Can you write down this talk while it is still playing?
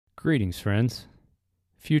Greetings, friends.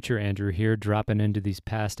 Future Andrew here, dropping into these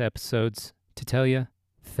past episodes to tell you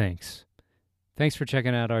thanks. Thanks for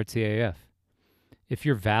checking out RTAF. If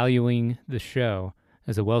you're valuing the show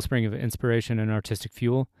as a wellspring of inspiration and artistic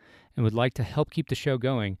fuel and would like to help keep the show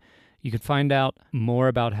going, you can find out more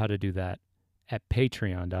about how to do that at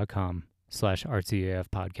patreon.com/RTAF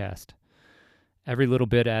podcast. Every little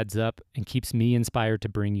bit adds up and keeps me inspired to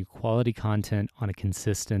bring you quality content on a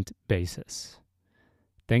consistent basis.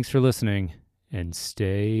 Thanks for listening, and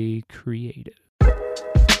stay creative.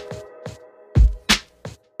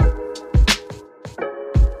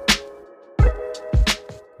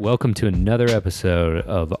 Welcome to another episode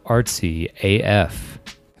of Artsy AF.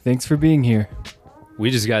 Thanks for being here.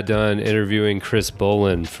 We just got done interviewing Chris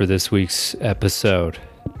Boland for this week's episode.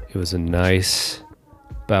 It was a nice,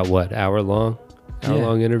 about what, hour-long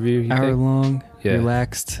interview? Hour-long,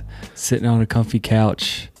 relaxed, sitting on a comfy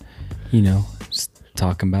couch, just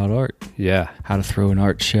talking about art. Yeah. How to throw an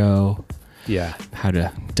art show. Yeah. How to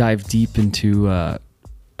dive deep into a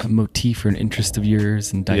motif or an interest of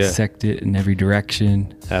yours and dissect it in every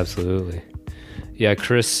direction. Absolutely. Yeah,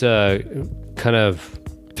 Chris kind of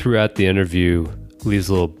throughout the interview leaves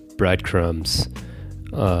little breadcrumbs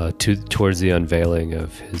towards the unveiling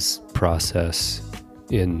of his process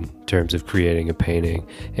in terms of creating a painting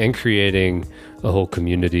and creating a whole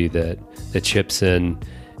community that chips in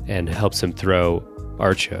and helps him throw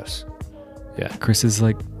art shows. Yeah. Chris is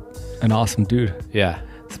like an awesome dude. Yeah.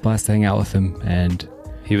 It's a blast to hang out with him, and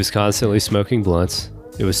he was constantly smoking blunts.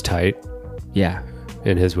 It was tight. Yeah.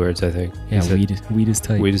 In his words, I think. Yeah, weed is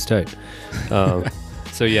tight. Weed is tight. So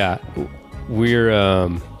yeah, we're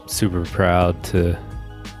super proud to...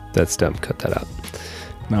 That's dumb. Cut that out.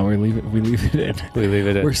 No, we leave it in. We leave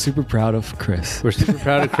it in. We're super proud of Chris. We're super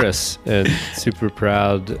proud of Chris and super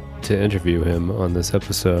proud to interview him on this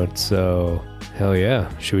episode. So, hell yeah.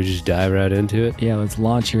 Should we just dive right into it? Yeah, let's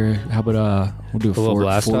launch here. How about we'll do a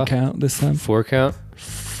four count this time? 4 count?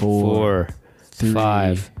 4, 3,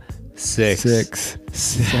 5, 6,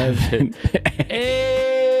 7,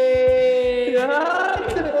 8.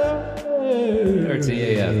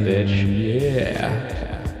 RTAF, bitch. Yeah.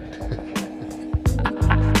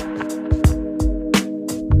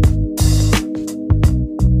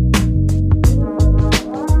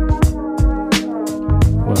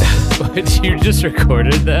 You just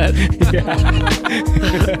recorded that? Yeah.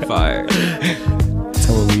 Fire. That's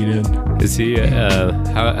how we'll lead in. Is he,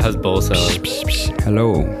 how's Bull sound?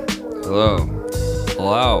 Hello.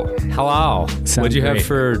 What'd you have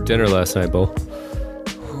for dinner last night, Bull?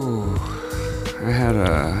 Ooh, I had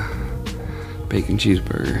a bacon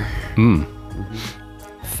cheeseburger.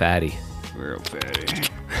 Fatty. Real fatty.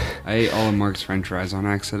 I ate all of Mark's french fries on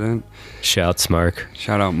accident. Shouts, Mark.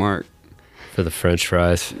 Shout out Mark. For the french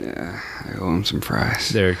fries. Yeah, I owe him some fries.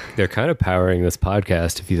 They're kind of powering this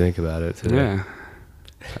podcast if you think about it today. Yeah.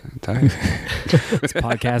 This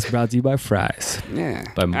podcast brought to you by fries. Yeah.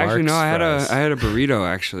 By Mark's actually, no, I fries. had a burrito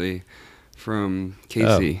actually from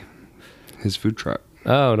Casey, his food truck.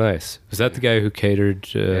 Oh, nice. Was that the guy who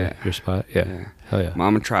catered your spot? Yeah. Hell yeah.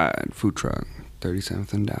 Mama Tried food truck,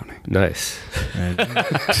 37th and Downing. Nice.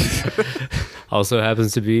 Also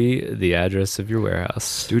happens to be the address of your warehouse.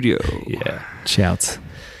 Studio. Yeah. Shouts.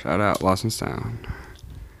 Shout out Lost and Sound.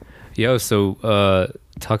 Yo, so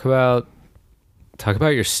talk about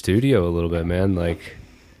your studio a little bit, man. Like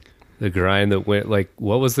the grind that went, like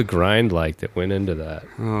what was the grind like that went into that?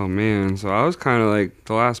 Oh man, so I was kind of like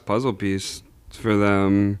the last puzzle piece for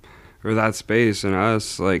them, or that space and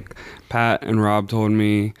us. Like Pat and Rob told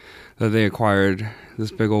me that they acquired this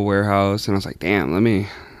big old warehouse, and I was like, damn,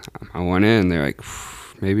 I went in. They're like,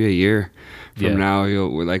 maybe a year from now,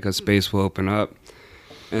 like a space will open up.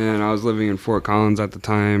 And I was living in Fort Collins at the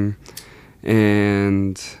time,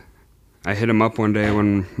 and I hit him up one day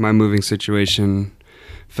when my moving situation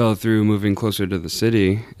fell through, moving closer to the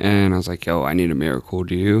city, and I was like, yo, I need a miracle,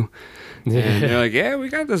 do you? And they're like, yeah, we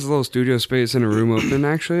got this little studio space in a room open,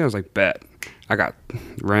 actually. I was like, bet. I got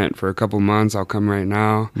rent for a couple months. I'll come right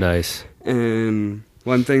now. Nice. And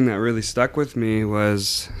one thing that really stuck with me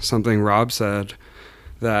was something Rob said,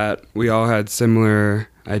 that we all had similar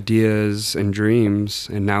ideas and dreams,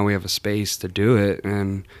 and now we have a space to do it.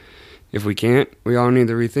 And if we can't, we all need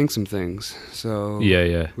to rethink some things. So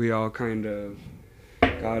we all kind of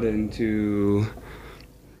got into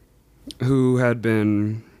who had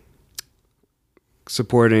been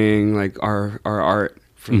supporting like our art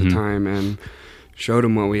for the time, and showed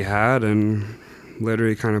them what we had, and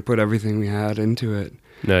literally kind of put everything we had into it.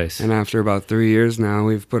 Nice. And after about 3 years now,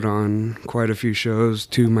 we've put on quite a few shows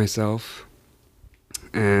to myself,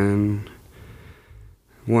 and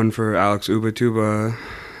one for Alex Ubatuba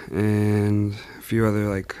and a few other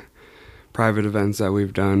like private events that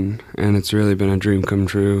we've done, and it's really been a dream come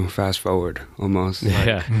true. Fast forward almost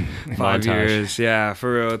Yeah. 5 Montage. years. Yeah,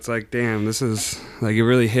 for real. It's like, damn, this is like, it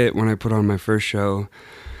really hit when I put on my first show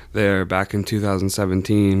there back in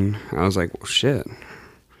 2017. I was like, well, shit,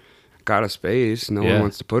 got a space. No Yeah. one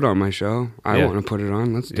wants to put on my show. I Yeah. want to put it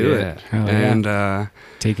on. Let's do Yeah. it. Hell yeah. And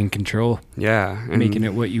Taking control, yeah, and making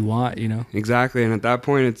it what you want, you know? exactly. And at that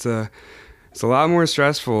point, it's a lot more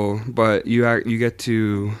stressful, but you get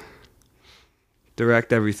to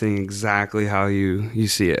direct everything exactly how you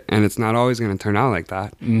see it, and it's not always going to turn out like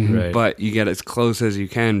that. Mhm. Right. But you get as close as you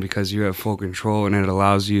can because you have full control, and it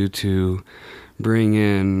allows you to bring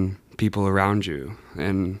in people around you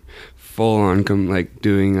and full on like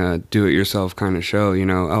doing a do-it-yourself kind of show. You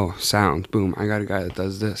know, oh, sound, boom, I got a guy that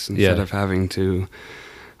does this, instead Yeah. of having to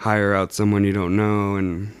hire out someone you don't know,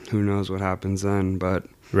 and who knows what happens then. But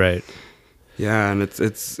Right. yeah, and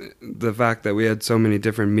it's the fact that we had so many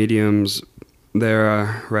different mediums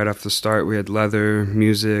there right off the start. We had leather,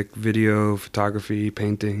 music, video, photography,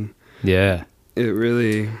 painting. Yeah. It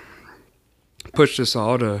really pushed us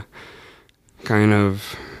all to kind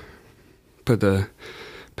of put the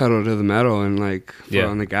pedal to the metal and like foot Yeah.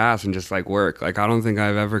 on the gas and just like work. Like, I don't think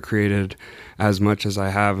I've ever created as much as I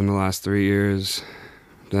have in the last 3 years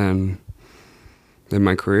than in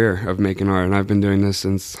my career of making art. And I've been doing this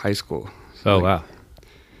since high school. Oh, like wow.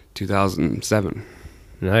 2007.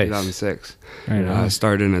 Nice. 2006. Right I on.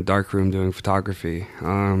 started in a dark room doing photography.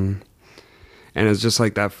 And it's just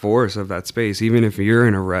like that force of that space. Even if you're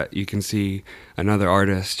in a rut, you can see another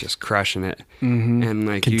artist just crushing it. Mhm. And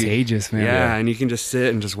like Contagious, man. Yeah, and you can just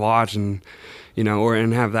sit and just watch and, you know,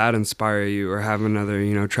 and have that inspire you, or have another,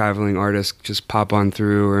 you know, traveling artist just pop on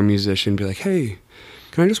through, or a musician be like, hey,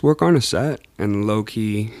 can I just work on a set? And low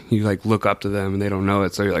key, you like look up to them and they don't know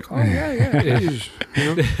it. So you're like, oh yeah, please,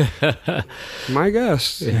 you know, my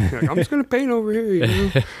guest. Like, I'm just going to paint over here, you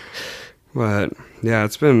know? But yeah,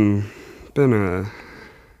 it's been a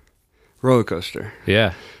roller coaster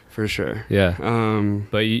Yeah. for sure. Yeah. Um,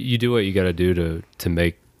 But you do what you got to do to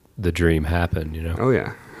make the dream happen, you know? oh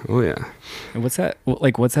yeah. And what's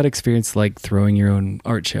that experience like, throwing your own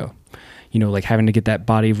art show? You know, like having to get that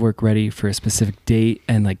body of work ready for a specific date,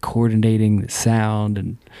 and like coordinating the sound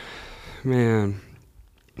and Man.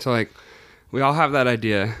 So like, we all have that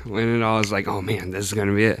idea when it all is like, oh man, this is going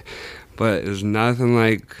to be it. But there's nothing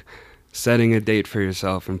like setting a date for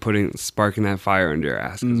yourself and sparking that fire under your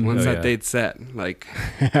ass. Because once Oh, that yeah. date's set, like,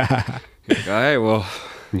 you're like, all right, well,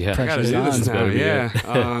 Yeah. I gotta Pressure's do on. this This now. better be Yeah.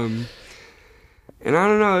 it. And I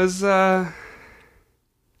don't know, it's I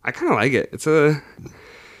kind of like it. It's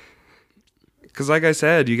because like I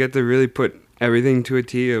said, you get to really put everything to a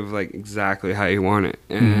T of like exactly how you want it.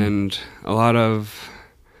 And a lot of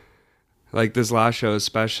like this last show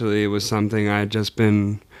especially was something I had just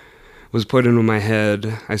was put into my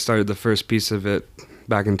head. I started the first piece of it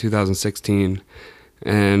back in 2016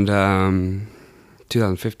 and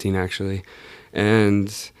 2015 actually.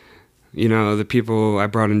 And you know, the people, I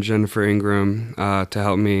brought in Jennifer Ingram to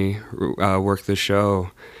help me work the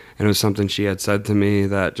show. And it was something she had said to me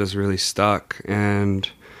that just really stuck. And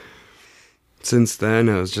since then,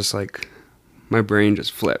 it was just like, my brain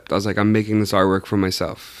just flipped. I was like, I'm making this artwork for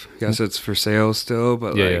myself. Yes, it's for sale still,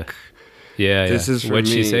 but Yeah, like, Yeah. this is for What'd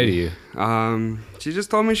she me. say to you? She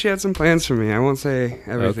just told me she had some plans for me. I won't say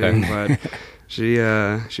everything, but she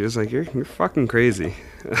was like, you're fucking crazy.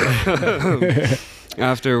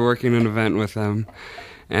 After working an event with them.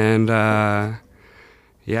 And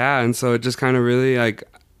yeah, and so it just kind of really like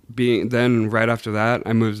then right after that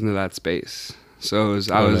I moved into that space. So I was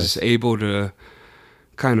Nice. able to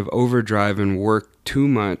kind of overdrive and work too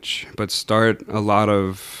much, but start a lot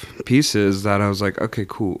of pieces that I was like, okay,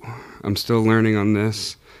 cool, I'm still learning on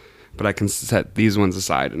this, but I can set these ones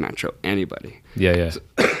aside and not show anybody. Yeah.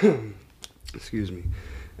 Excuse me.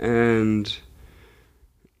 And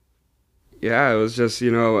yeah, it was just,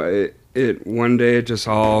 you know, it one day it just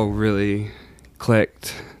all really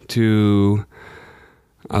clicked to,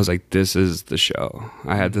 I was like, this is the show.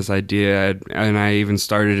 I had this idea, and I even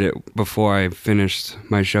started it before I finished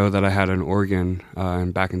my show that I had in Oregon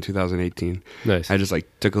back in 2018. Nice. I just like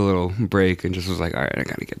took a little break and just was like, all right, I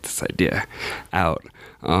gotta get this idea out.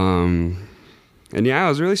 And yeah, it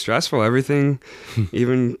was really stressful. Everything,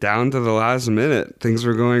 even down to the last minute, things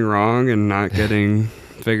were going wrong and not getting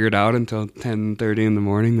figured out until 10:30 in the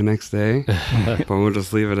morning the next day. But we'll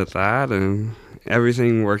just leave it at that, and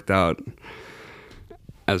everything worked out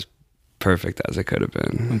as perfect as it could have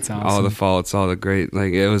been. That's All awesome. the faults, all the great,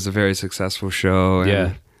 like, it was a very successful show. And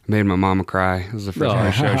Yeah. made my mama cry. It was the first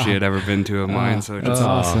Oh. show she had ever been to of mine, so it That's just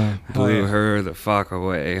awesome. blew her the fuck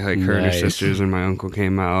away. Like her and her Nice. sisters and my uncle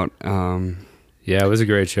came out. Yeah, it was a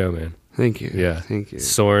great show, man. Thank you. Yeah. Thank you.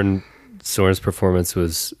 Soren's performance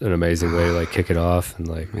was an amazing way to like kick it off, and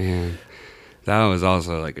like, Man, that was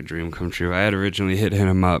also like a dream come true. I had originally hit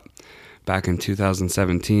him up back in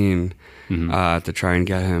 2017 to try and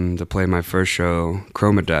get him to play my first show,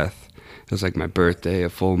 Chroma Death. It was like my birthday, a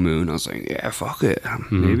full moon. I was like, yeah, fuck it.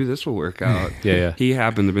 Maybe this will work out. yeah. He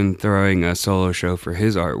happened to have been throwing a solo show for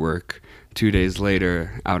his artwork 2 days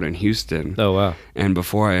later out in Houston. Oh wow. And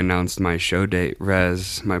before I announced my show date,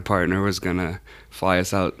 Rez, my partner, was going to fly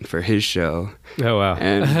us out for his show. Oh wow.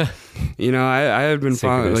 And, you know, I had been like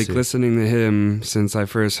Synchronicity. listening to him since I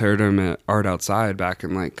first heard him at Art Outside back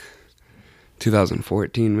in like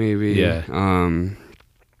 2014 maybe. Yeah.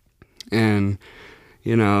 And,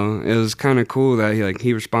 you know, it was kind of cool that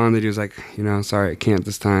he responded. He was like, you know, sorry, I can't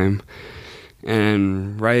this time.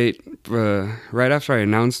 And right after I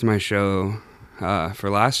announced my show for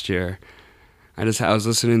last year, I was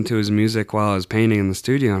listening to his music while I was painting in the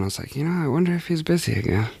studio, and I was like, you know, I wonder if he's busy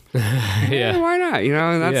again. Yeah. Why not? You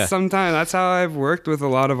know, and that's Yeah. sometimes that's how I've worked with a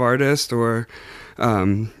lot of artists or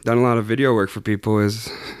done a lot of video work for people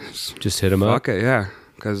is Just hit him up. fuck it, yeah,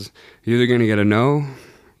 because you're either gonna get a no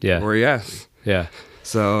Yeah. or a yes. Yeah.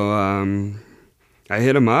 So I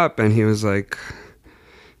hit him up, and he was like,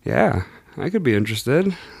 yeah, I could be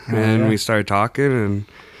interested. And we started talking, and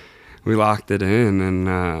we locked it in.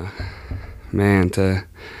 And man, to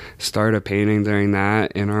start a painting during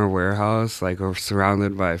that in our warehouse, like we're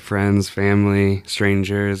surrounded by friends, family,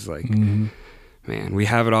 strangers, like, man, we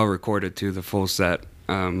have it all recorded too, the full set,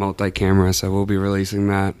 multi-camera, so we'll be releasing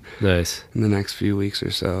that Nice. in the next few weeks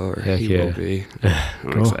or so, or Heck he yeah. will be.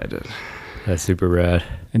 I'm Cool. excited. That's super rad.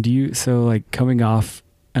 And so like coming off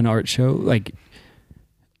an art show, like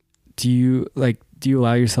do you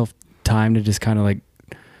allow yourself time to just kind of like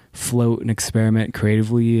float and experiment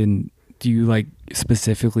creatively, and do you like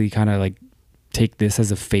specifically kind of like take this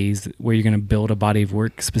as a phase where you're going to build a body of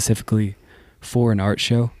work specifically for an art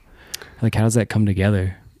show? Like how does that come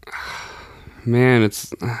together? Man,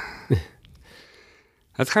 it's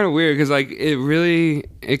that's kind of weird because like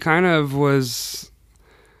it kind of was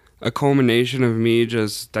a culmination of me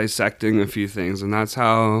just dissecting a few things, and that's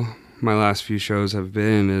how my last few shows have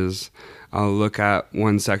been. Is I'll look at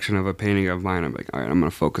one section of a painting of mine, I'm like, all right, I'm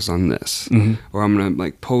gonna focus on this, or I'm gonna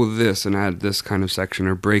like pull this and add this kind of section,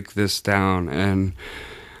 or break this down. And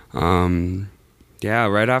yeah,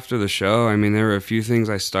 right after the show, I mean, there were a few things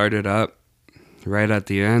I started up right at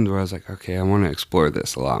the end where I was like, okay, I want to explore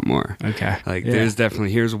this a lot more. Okay. Like Yeah. there's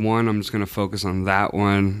definitely, here's one, I'm just going to focus on that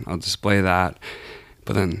one. I'll display that.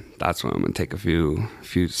 But then that's when I'm going to take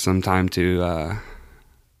some time to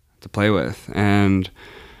play with. And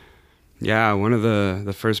yeah, one of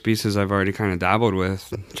the first pieces I've already kind of dabbled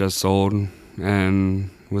with just sold and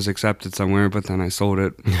was accepted somewhere, but then I sold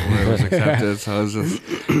it before it was accepted. So it was just,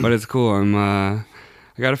 but it's cool.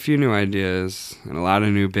 I got a few new ideas and a lot of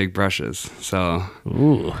new big brushes. So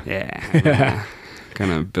Ooh. yeah,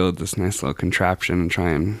 gonna build this nice little contraption and try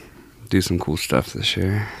and do some cool stuff this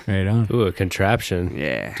year. Right on. Ooh, a contraption.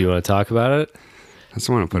 Yeah, Do you want to talk about it? I just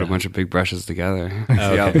want to put a bunch of big brushes together. See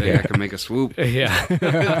how Okay. big I can make a swoop.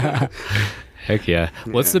 Yeah. Heck yeah.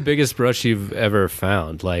 What's the biggest brush you've ever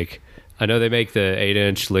found? Like, I know they make the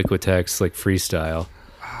 8-inch Liquitex like freestyle.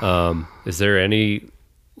 Is there any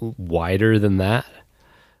wider than that?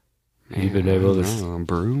 You've been able to, A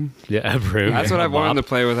broom. yeah, a broom. That's what a I've wanted to mop.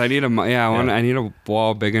 play with. I need I need a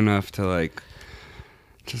wall big enough to like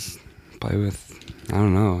just play with. I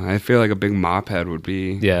don't know. I feel like a big mop head would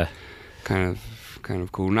be Yeah, kind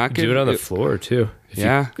of cool. Not do it on the floor too. If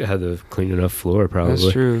Yeah. you had the clean enough floor, probably.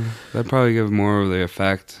 That's true. That'd probably give more of the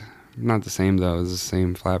effect. Not the same though as the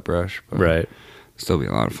same flat brush, but Right, still be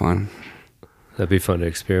a lot of fun. that'd be fun to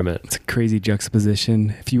experiment. It's a crazy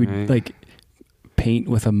juxtaposition. If you would Right. like paint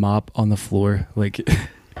with a mop on the floor, like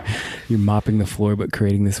you're mopping the floor but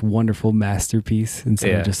creating this wonderful masterpiece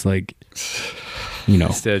instead Yeah. of just like, you know,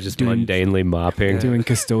 Instead of just doing- mundanely mopping. doing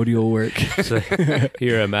custodial work. It's like,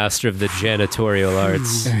 you're a master of the janitorial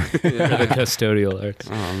arts or the custodial arts.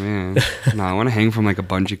 Oh man, no, I want to hang from like a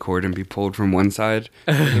bungee cord and be pulled from one side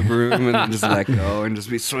of the broom and then just let go and just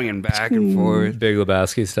be swinging back and forth. Big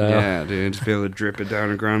Lebowski style. Yeah, dude, just be able to drip it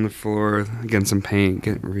down and ground the floor, get some paint,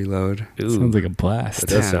 get reload. Ooh. Sounds like a blast. That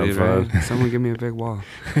does sound dude, fun. right? Someone give me a big wall.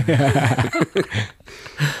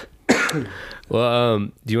 Well,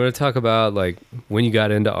 do you want to talk about like when you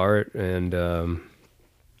got into art and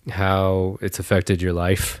how it's affected your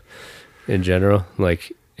life in general?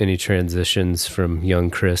 Like any transitions from young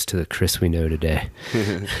Chris to the Chris we know today?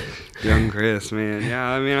 Young Chris, man. Yeah,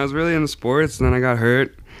 I mean, I was really into sports, and then I got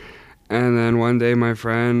hurt. And then one day my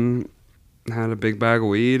friend had a big bag of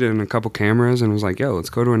weed and a couple cameras and was like, yo, let's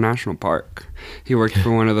go to a national park. He worked for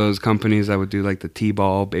one of those companies that would do like the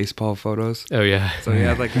T-ball baseball photos. Oh, yeah. So he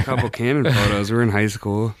had like a couple Canon photos. We were in high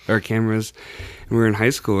school, or cameras, and we were in high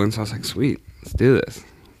school. And so I was like, sweet, let's do this.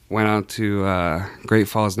 Went out to Great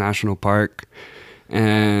Falls National Park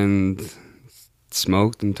and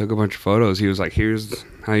smoked and took a bunch of photos. He was like, here's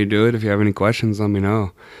how you do it. If you have any questions, let me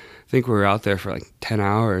know. I think we were out there for like 10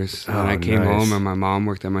 hours. And I came home and my mom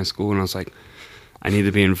worked at my school and I was like, I need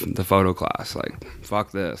to be in the photo class. Like,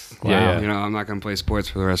 fuck this. Wow. Yeah. You know, I'm not going to play sports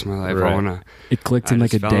for the rest of my life. Right. I want to. It clicked in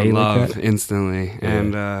like a fell day in like love that. instantly. Yeah.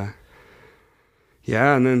 And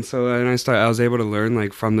and then I was able to learn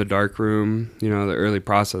like from the dark room, you know, the early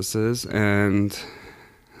processes, and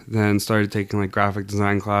then started taking like graphic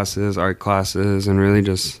design classes, art classes, and really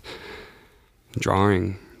just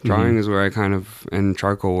drawing. Drawing is where I kind of, and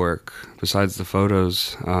charcoal work, besides the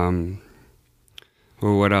photos,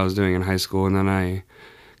 were what I was doing in high school. And then I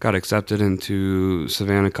got accepted into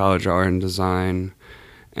Savannah College of Art and Design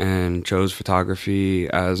and chose photography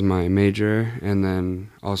as my major. And then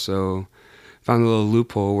also found a little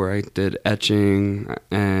loophole where I did etching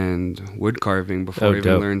and wood carving before I even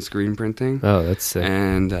dope. learned screen printing. Oh, that's sick.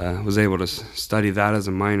 And was able to study that as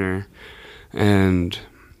a minor. And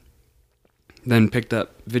then picked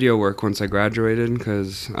up video work once I graduated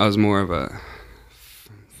because I was more of a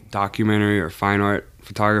documentary or fine art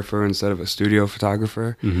photographer instead of a studio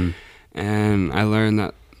photographer. Mm-hmm. And I learned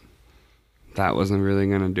that that wasn't really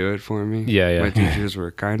going to do it for me. Yeah. My teachers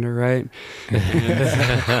were kind of right.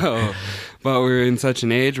 But we were in such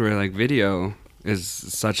an age where like video is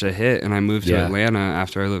such a hit. And I moved to Atlanta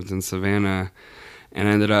after I lived in Savannah and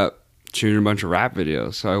ended up shooting a bunch of rap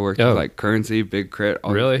videos. So I worked with like Currency, Big Crit,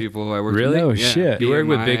 all Really? these people I worked Really? with. Oh, shit. You worked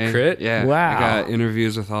with BMI, Big Crit? Yeah. Wow. I got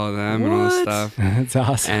interviews with all of them and all this stuff. That's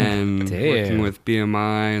awesome. And Damn. working with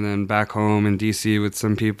BMI and then back home in DC with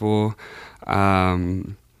some people.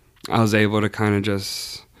 I was able to kind of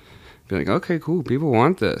just be like, okay, cool, people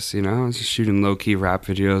want this, you know? I was just shooting low-key rap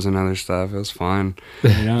videos and other stuff. It was fun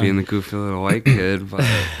Right on. being the goofy little white kid. But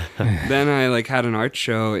then I like had an art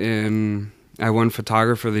show I won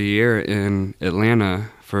Photographer of the Year in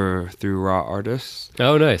Atlanta through Raw Artists.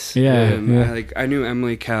 Oh, nice. Yeah. And I knew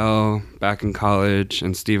Emily Kell back in college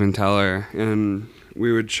and Steven Teller, and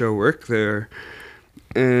we would show work there.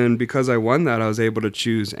 And because I won that, I was able to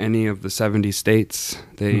choose any of the 70 states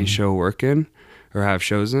they show work in or have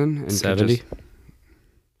shows in. And 70?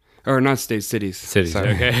 Or not states, cities. Cities, Sorry.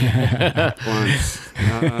 okay. Once.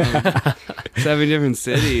 7 different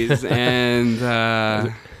cities. And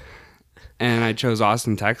I chose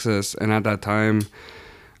Austin, Texas. And at that time,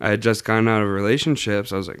 I had just gotten out of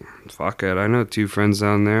relationships. I was like, fuck it. I know 2 friends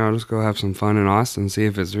down there. I'll just go have some fun in Austin, see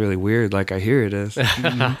if it's really weird like I hear it is.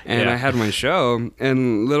 And I had my show.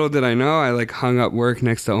 And little did I know, I like hung up work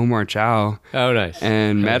next to Omar Chow. Oh, nice.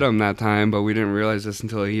 And met him that time, but we didn't realize this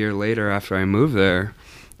until a year later after I moved there.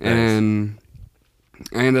 Nice. And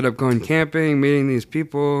I ended up going camping, meeting these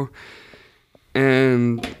people.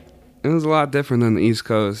 And it was a lot different than the East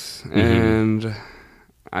Coast. And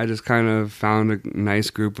I just kind of found a nice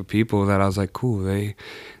group of people that I was like, cool, they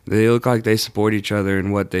look like they support each other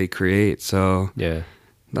in what they create. So Yeah.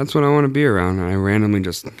 that's what I want to be around. And I randomly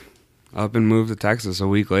just up and moved to Texas a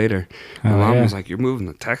week later. My mom was like, you're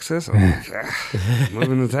moving to Texas? I was like, yeah, I'm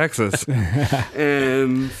moving to Texas.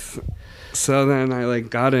 And so then I like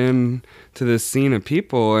got in to this scene of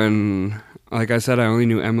people, and like I said, I only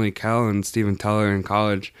knew Emily Kell and Steven Teller in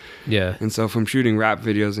college. Yeah. And so from shooting rap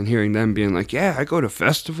videos and hearing them being like, yeah, I go to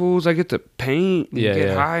festivals, I get to paint, and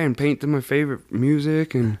get high and paint to my favorite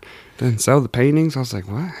music and then sell the paintings. I was like,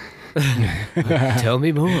 what? Tell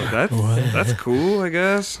me more. That's cool, I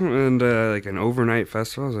guess. And like an overnight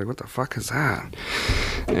festival, I was like, what the fuck is that?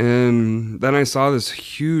 And then I saw this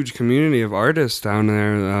huge community of artists down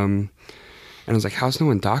there. And I was like, how's no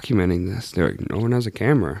one documenting this? They're like, no one has a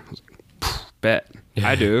camera. I was like, bet.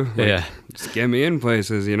 I do. Like, just get me in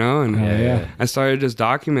places, you know? And I started just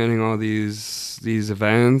documenting all these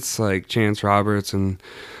events, like Chance Roberts and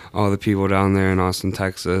all the people down there in Austin,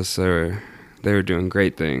 Texas. They were doing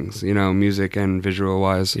great things, you know, music and visual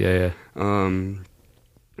wise. And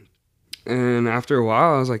after a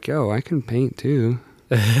while, I was like, yo, I can paint too.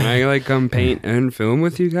 Can I like come paint and film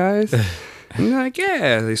with you guys? And they're like,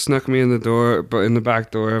 yeah. They snuck me in the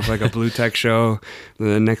back door of like a Blue Tech show.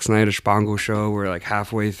 The next night, a Spangle show. We're like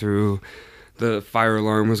halfway through the fire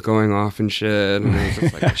alarm was going off and shit, and it was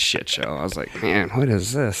just like a shit show. I was like, man, what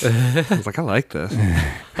is this? I was like, I like this.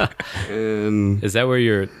 And Is that where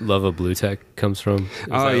your love of blue tech comes from? Is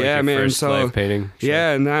Oh, that, yeah, your man, First so- live painting.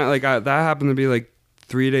 yeah, and that happened to be like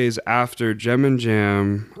 3 days after Gem and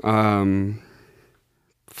Jam,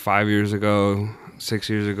 5 years ago, 6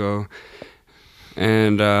 years ago,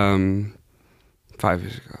 and 5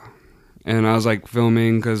 years ago. And I was like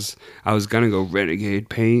filming because I was gonna go Renegade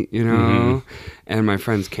paint, you know, and my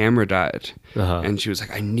friend's camera died. And she was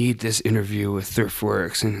like, I need this interview with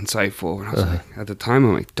Thriftworks and Insightful. And I was like, at the time,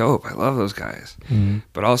 I'm like, dope, I love those guys.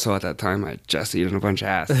 But also at that time, I had just eaten a bunch of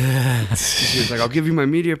ass. She was like, I'll give you my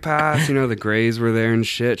media pass. You know, the Grays were there and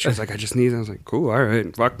shit. She was like, I just need it. I was like, cool, all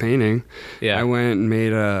right, fuck painting. Yeah. I went and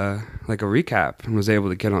made a recap and was able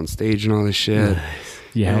to get on stage and all this shit.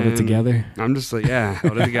 You held it And together. I'm just like, yeah,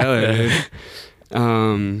 held it together,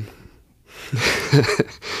 dude.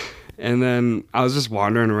 And then I was just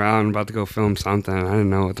wandering around about to go film something. I didn't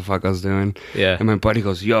know what the fuck I was doing. Yeah. And my buddy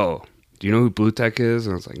goes, yo, do you know who Blue Tech is?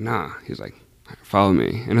 And I was like, nah. He's like, follow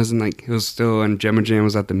me. And it was still when Gem and Jam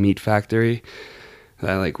was at the Meat Factory.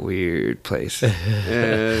 That like weird place.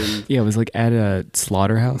 And Yeah, it was like at a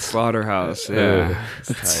slaughterhouse. Slaughterhouse, yeah.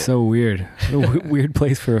 It's so weird. What a weird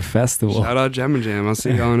place for a festival. Shout out Gem and Jam. I'll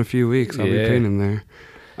see y'all in a few weeks. I'll be Yeah. painting there.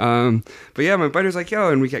 But yeah, my buddy was like, yo,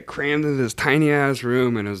 and we get crammed into this tiny ass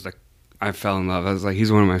room, and it was like, I fell in love. I was like,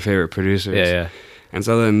 he's one of my favorite producers. Yeah. And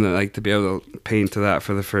so then, like, to be able to paint to that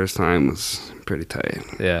for the first time was pretty tight.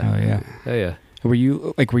 Yeah. Oh yeah. Oh yeah.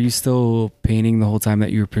 Were you still painting the whole time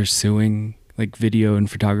that you were pursuing like video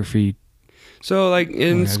and photography? So, like,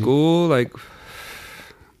 in have you? school, like,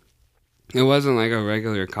 it wasn't like a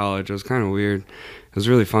regular college. It was kind of weird. It was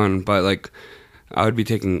really fun, but, like, I would be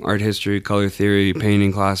taking art history, color theory,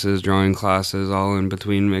 painting classes, drawing classes, all in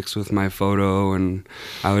between mixed with my photo, and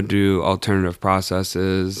I would do alternative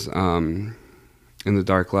processes in the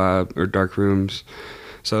dark lab or dark rooms.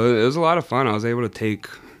 So it was a lot of fun. I was able to take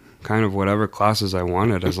kind of whatever classes I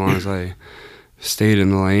wanted as long as I stayed in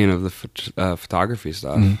the lane of the photography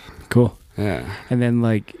stuff. Cool. Yeah. And then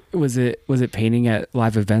like was it painting at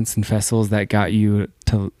live events and festivals that got you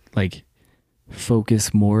to like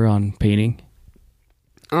focus more on painting?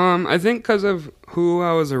 I think because of who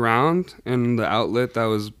I was around and the outlet that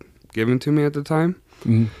was given to me at the time.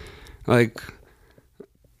 Like,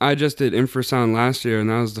 I just did Infrasound last year, and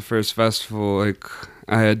that was the first festival like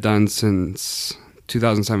I had done since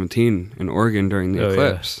 2017 in Oregon during the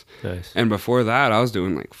eclipse. Nice. And before that, I was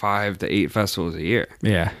doing like 5 to 8 festivals a year.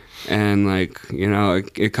 Yeah. And like, you know,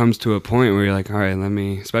 it comes to a point where you're like, all right,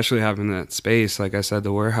 especially having that space, like I said,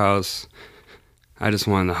 the warehouse, I just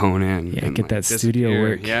wanted to hone in. Yeah, and, get that studio disappear.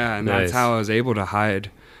 work. Yeah, and Nice. that's how I was able to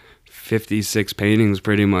hide 56 paintings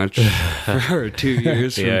pretty much for 2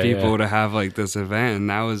 years from Yeah, people yeah. to have like this event. And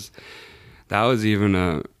that was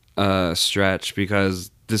even a stretch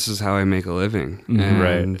because this is how I make a living.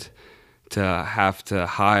 Right. And to have to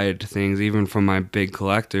hide things even from my big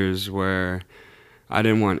collectors where I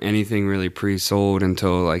didn't want anything really pre-sold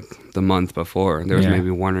until like the month before. There was Yeah. maybe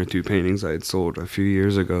 1 or 2 paintings I had sold a few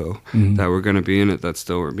years ago that were going to be in it that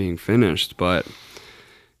still were being finished, but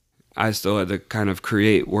I still had to kind of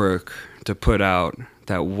create work to put out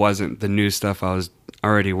that wasn't the new stuff I was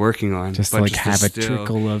already working on. Just but like to have a still-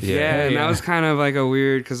 trickle of Yeah, and that was kind of like a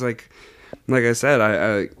weird, because like I said,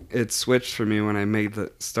 I it switched for me when I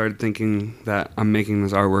started thinking that I'm making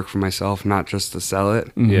this artwork for myself, not just to sell it.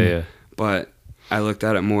 Yeah. But I looked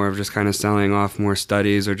at it more of just kind of selling off more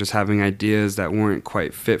studies or just having ideas that weren't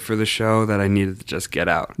quite fit for the show that I needed to just get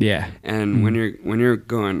out. Yeah. And when you're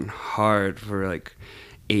going hard for like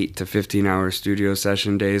 8 to 15 hour studio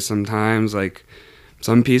session days, sometimes like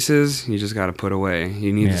some pieces you just got to put away.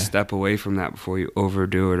 You need Yeah. to step away from that before you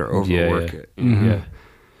overdo it or overwork it. you know?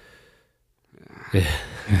 Yeah.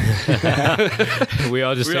 We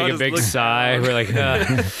all just We take all a just big look sigh. down. We're like,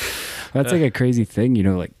 That's like a crazy thing, you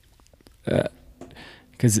know, like,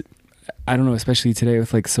 because I don't know, especially today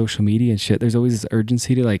with like social media and shit, there's always this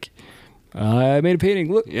urgency to like, I made a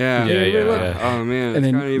painting, look. Yeah. Yeah. Oh man, And it's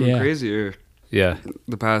then- kind of even yeah. crazier yeah.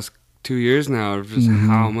 the past 2 years now of just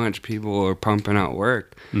how much people are pumping out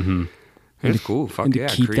work. Mm-hmm. It's cool. Fuck And to yeah,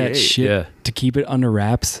 keep create. that shit, Yeah. to keep it under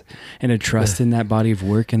wraps and to trust in that body of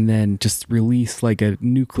work and then just release like a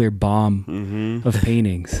nuclear bomb of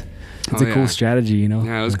paintings. It's Oh, a cool yeah. strategy, you know?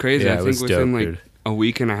 Yeah, it was crazy. Yeah, I it think was within dope, like dude. a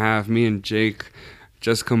week and a half, me and Jake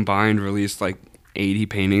just combined released like 80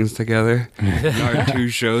 paintings together. Our 2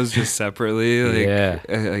 shows just separately. Like,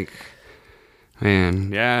 Yeah. like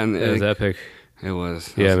man, yeah, and It was epic. it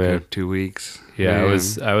was. Yeah, was a man. good 2 weeks. Yeah, Man.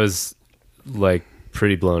 I was like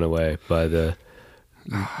pretty blown away by the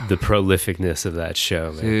the prolificness of that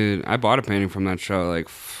show, man. Dude, I bought a painting from that show. Like,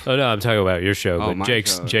 Oh no, I'm talking about your show, but my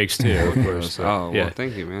Jake's show. too, of course. Oh, yeah. well,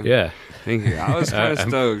 thank you, man. Yeah. Thank you. I was kind of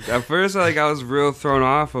stoked. At first, like, I was real thrown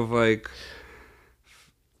off of, like,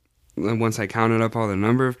 once I counted up all the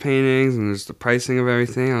number of paintings and there's the pricing of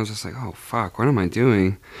everything, I was just like, oh, fuck, what am I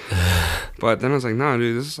doing? But then I was like, no,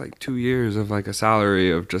 dude, this is like 2 years of, like, a salary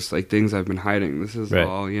of just, like, things I've been hiding. This is Right.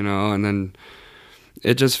 all, you know? And then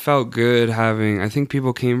it just felt good having, I think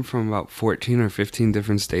people came from about 14 or 15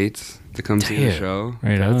 different states to come see the Damn. show.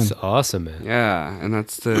 Right That's on. awesome, man. Yeah, and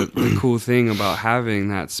that's the cool thing about having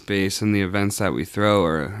that space and the events that we throw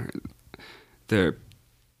are they're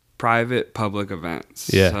private public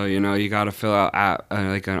events. Yeah. So, you know, you got to fill out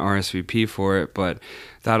like an RSVP for it, but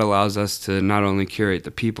that allows us to not only curate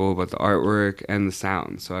the people, but the artwork and the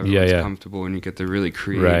sound. So everyone's yeah. comfortable and you get to really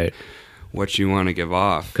create Right. what you want to give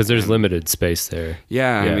off. Because there's And- limited space there.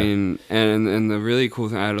 yeah, Yeah. I mean, and the really cool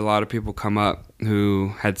thing, I had a lot of people come up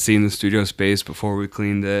who had seen the studio space before we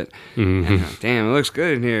cleaned it, Mhm. and like, damn, it looks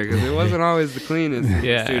good in here because it wasn't always the cleanest.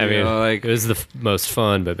 Yeah, studio. I mean, like, it was the most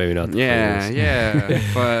fun, but maybe not the yeah, cleanest. yeah,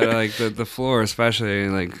 but like the floor especially,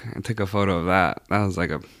 like I took a photo of that. That was like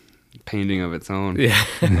a painting of its own. Yeah.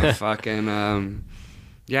 The fucking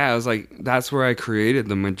yeah, it was like that's where I created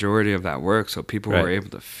the majority of that work, so people Right. were able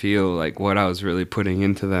to feel like what I was really putting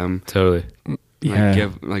into them. Totally. Yeah. Like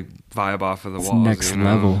give like vibe off of the It's walls. next you know?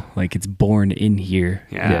 level. Like it's born in here.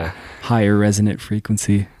 Yeah. Higher resonant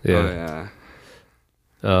frequency. Yeah. Oh,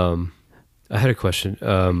 yeah. I had a question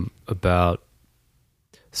about.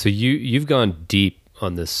 So you've gone deep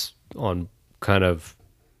on this, on kind of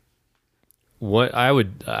what I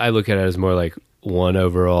look at it as more like one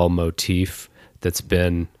overall motif that's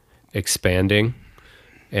been expanding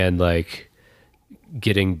and like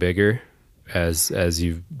getting bigger as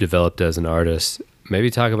you've developed as an artist. Maybe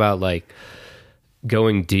talk about like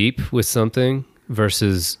going deep with something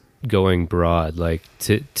versus going broad. Like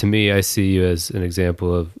to me, I see you as an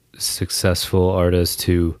example of a successful artist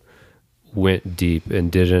who went deep and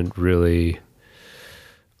didn't really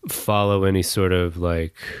follow any sort of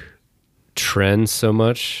like trend so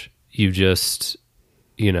much. You just,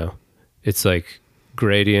 you know, it's like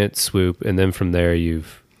gradient, swoop, and then from there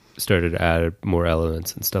you've started to add more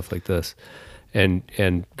elements and stuff like this, and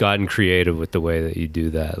gotten creative with the way that you do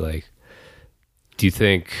that. Like, do you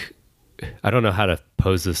think, I don't know how to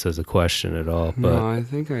pose this as a question at all, but No, I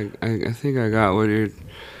think I got what you're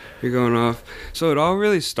going off. So it all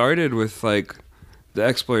really started with like the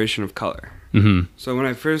exploration of color. Mhm. So when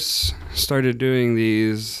I first started doing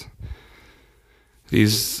these,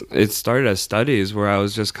 it started as studies where I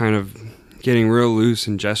was just kind of getting real loose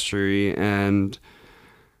and gestury and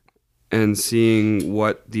seeing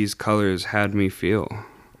what these colors had me feel.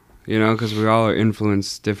 You know, because we all are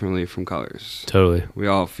influenced differently from colors. totally. We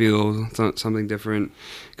all feel something different.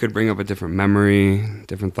 Could bring up a different memory,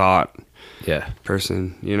 different thought, Yeah.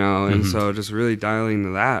 person, you know? And so just really dialing to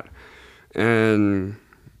that. And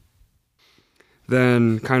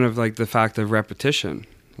then kind of like the fact of repetition.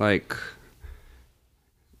 Like,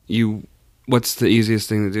 what's the easiest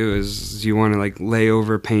thing to do is you want to like lay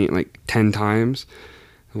over paint like 10 times.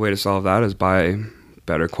 The way to solve that is buy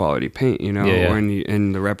better quality paint, you know? Yeah, yeah.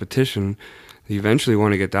 In the repetition, you eventually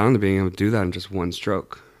want to get down to being able to do that in just one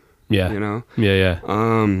stroke, Yeah. you know? Yeah.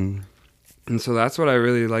 And so that's what I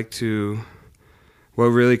really what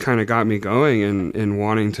really kind of got me going and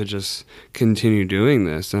wanting to just continue doing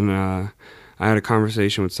this. And I had a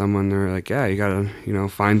conversation with someone. They were like, yeah, you gotta, you know,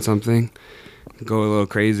 find something, go a little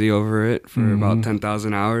crazy over it for about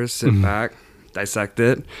 10,000 hours, sit back, dissect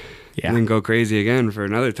it, and then go crazy again for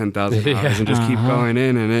another 10,000 hours and just keep going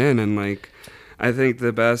in. And like, I think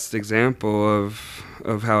the best example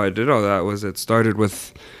of how I did all that was it started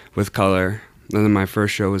with color. And then my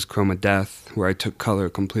first show was Chroma Death, where I took color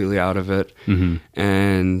completely out of it. Mm-hmm.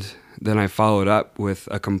 And then I followed up with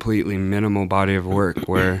a completely minimal body of work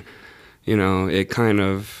where, you know, it kind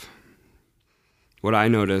of, what I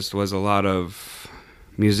noticed was a lot of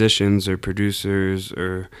musicians or producers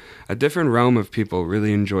or a different realm of people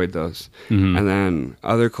really enjoyed those. Mm-hmm. And then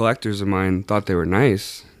other collectors of mine thought they were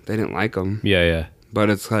nice. They didn't like them. Yeah. But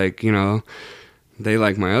it's like, you know, they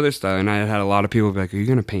like my other style. And I had a lot of people be like, are you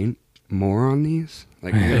going to paint more on these?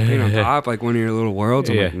 Like, you're going to paint on top, like one of your little worlds?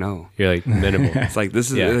 I'm like, no. You're like minimal. It's like,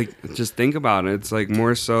 this is Yeah. like, just think about it. It's like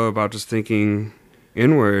more so about just thinking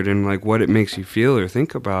inward and like what it makes you feel or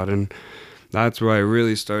think about. And that's where I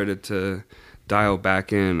really started to dial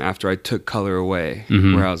back in after I took color away,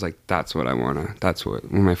 Mhm. where I was like, that's what I want to, that's where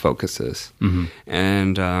my focus is. Mm-hmm.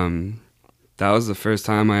 And that was the first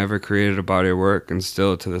time I ever created a body of work, and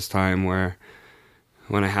still to this time where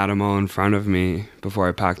when I had them all in front of me before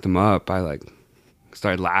I packed them up, I like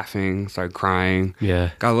started laughing, started crying,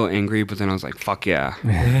 Yeah. got a little angry, but then I was like, fuck yeah.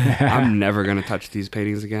 I'm never going to touch these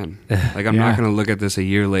paintings again. Like, I'm not going to look at this a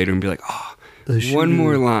year later and be like, oh, one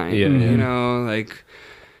more line, Yeah. you know, like,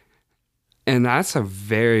 and that's a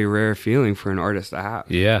very rare feeling for an artist to have.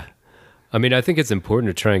 Yeah. I mean, I think it's important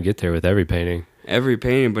to try and get there with every painting. Every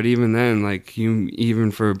painting, but even then, like, you, even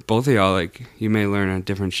for both of y'all, like, you may learn a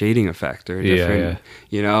different shading effect or a different,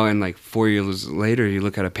 you know, and like 4 years later, you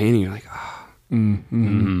look at a painting, you're like, oh.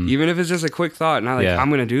 Even if it's just a quick thought, not like, I'm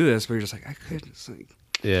going to do this, but you're just like, I could just like,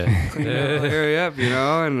 hurry up, you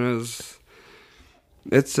know, and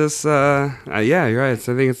it's just, yeah, you're right.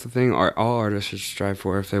 So I think it's the thing all artists should strive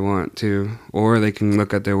for if they want to, or they can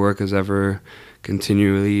look at their work as ever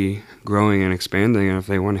continually growing and expanding, and if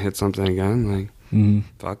they want to hit something again, like,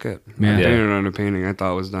 fuck it. Yeah. I painted on a painting I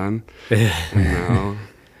thought was done, and now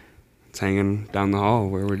it's hanging down the hall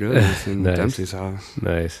where we're doing this in Nice. Dempsey's house.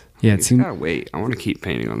 Nice. Yeah, It's gotta wait. I want to keep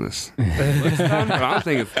painting on this. It's done, but I don't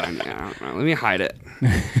think it's done. Yeah, I don't know. Let me hide it.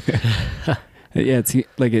 yeah, it's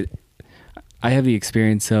like it. I have the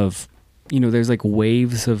experience of, you know, there's like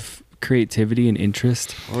waves of creativity and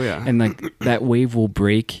interest, Oh yeah. and like that wave will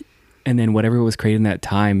break, and then whatever was created in that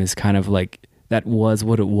time is kind of like that was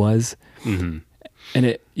what it was, and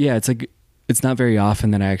it's like it's not very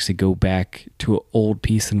often that I actually go back to an old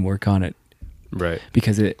piece and work on it, Right.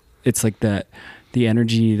 because it's like the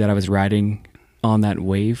energy that I was riding on that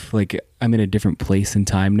wave, like I'm in a different place in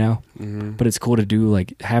time now. But it's cool to do,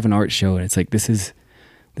 like, have an art show, and it's like this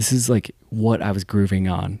is like what I was grooving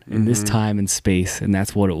on in this time and space, and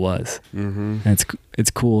that's what it was. And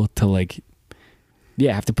it's cool to, like,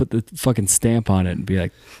 have to put the fucking stamp on it and be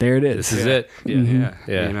like, there it is. This is it. Yeah. Yeah.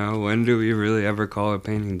 Yeah. You know, when do we really ever call a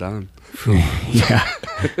painting done? Yeah.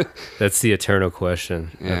 That's the eternal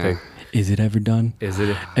question, I Yeah. think. Is it ever done? Is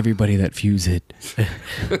it? Everybody that views it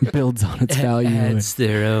builds on its value. Adds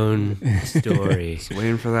their own story. Just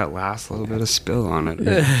waiting for that last little bit of spill on it.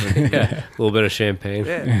 Yeah. A little bit of champagne.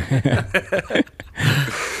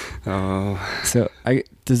 Oh, So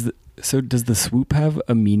does the swoop have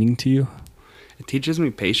a meaning to you? it teaches me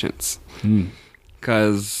patience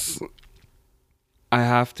because I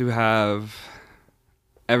have to have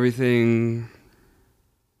everything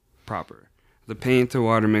proper. The paint to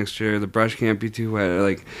water mixture, the brush can't be too wet.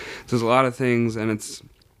 Like, there's a lot of things, and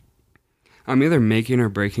I'm either making or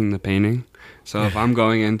breaking the painting. So if I'm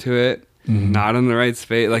going into it not in the right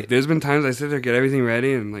space, like, there's been times I sit there, get everything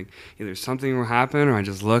ready, and like either something will happen or I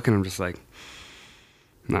just look and I'm just like,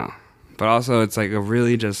 no. But also it's like a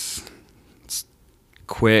really just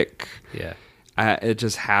quick, Yeah. it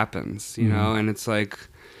just happens, you know, and it's like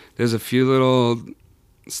there's a few little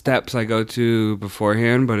steps I go to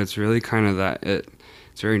beforehand, but it's really kind of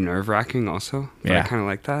it's very nerve-wracking also, but I kind of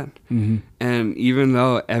like that. And even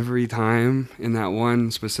though every time in that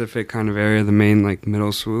one specific kind of area, the main like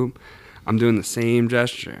middle swoop, I'm doing the same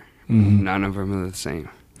gesture, none of them are the same.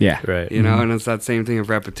 Yeah. Right. You know, and it's that same thing of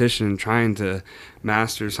repetition, trying to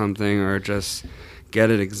master something or just get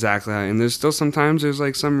it exactly how. And there's still sometimes there's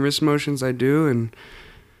like some wrist motions I do, and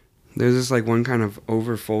there's this like one kind of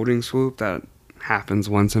overfolding swoop that happens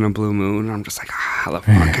once in a blue moon. And I'm just like, how the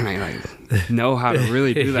fuck can I like know how to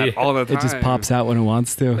really do that all the time? It just pops out when it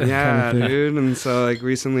wants to. Yeah, kind of thing. dude. And so like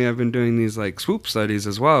recently I've been doing these like swoop studies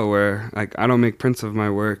as well, where like I don't make prints of my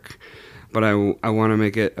work, but I want to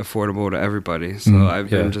make it affordable to everybody. So I've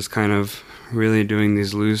been just kind of really doing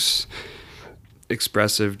these loose,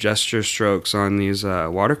 expressive gesture strokes on these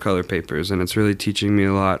watercolor papers, and it's really teaching me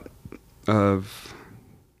a lot of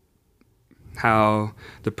how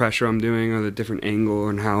the pressure I'm doing or the different angle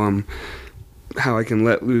and how I can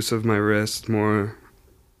let loose of my wrist more.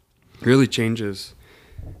 Really changes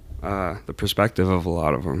the perspective of a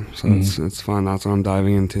lot of them. So it's fun. That's what I'm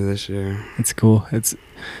diving into this year. It's cool. It's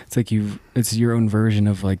like it's your own version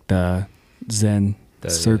of like the Zen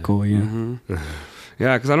circle. Yeah.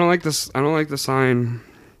 Yeah, because I don't like this. I don't like to sign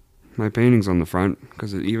my paintings on the front,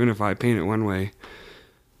 because even if I paint it one way,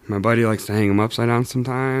 my buddy likes to hang them upside down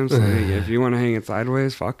sometimes. Like, if you want to hang it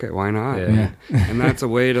sideways, fuck it, why not? Yeah. And that's a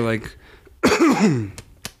way to like,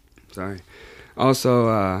 sorry.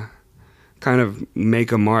 Also, kind of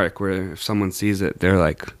make a mark where if someone sees it, they're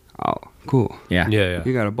like, oh, cool. Yeah. Yeah.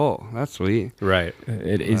 You got a bowl. That's sweet. Right.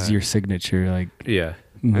 It is your signature. Like. Yeah.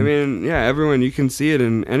 I mean, yeah, everyone, you can see it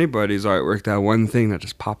in anybody's artwork, that one thing that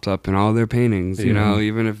just pops up in all their paintings, you know,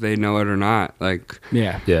 even if they know it or not. Like,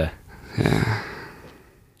 Yeah. Yeah. yeah.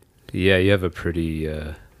 Yeah, you have a pretty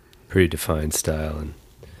defined style, and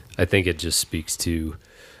I think it just speaks to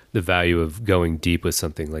the value of going deep with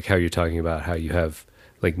something, like how you're talking about how you have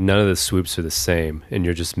like none of the swoops are the same, and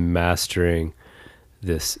you're just mastering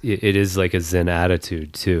this. It is like a Zen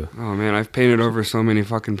attitude too. Oh man, I've painted over so many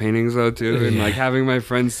fucking paintings though too, and like having my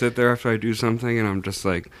friends sit there after I do something, and I'm just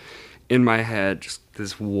like in my head, just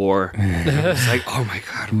this war. It's like, oh my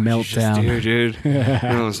god, what Meltdown. did you just do, dude?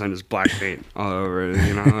 And all of a sudden, just black paint all over it,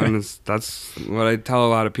 you know. And that's what I tell a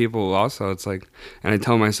lot of people. Also, it's like, and I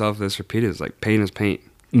tell myself this repeatedly: it's like paint is paint,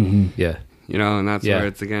 Yeah. you know. And that's Yeah. where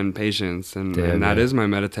it's again patience, and Damn, that yeah. is my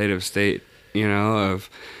meditative state, you know, of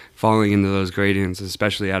falling into those gradients,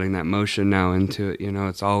 especially adding that motion now into it. You know,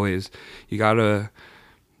 it's always you gotta.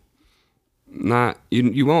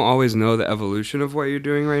 You won't always know the evolution of what you're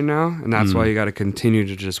doing right now, and that's why you got to continue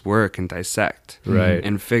to just work and dissect, Right.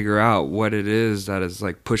 and figure out what it is that is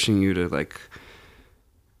like pushing you to like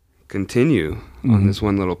continue on this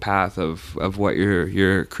one little path of what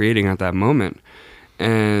you're creating at that moment.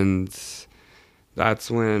 And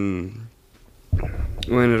that's when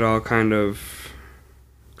it all kind of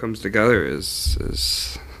comes together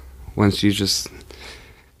is once you just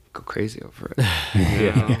go crazy over it.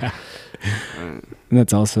 You know? And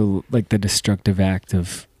that's also like the destructive act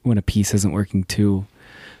of when a piece isn't working too.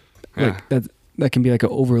 Like that can be like an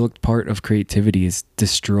overlooked part of creativity, is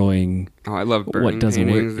destroying. Oh, I love burning what doesn't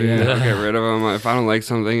work, paintings. Dude. yeah. I'll get rid of them. If I don't like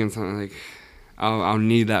something, and something like, I'll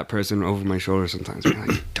need that person over my shoulder sometimes. I'm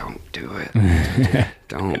like, don't do it.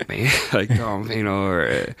 Don't paint. Like, don't paint over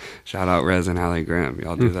it. Shout out Rez and Hallie Graham.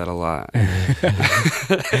 Y'all do that a lot.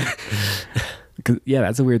 'Cause, yeah,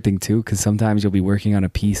 that's a weird thing too, because sometimes you'll be working on a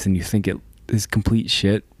piece and you think it is complete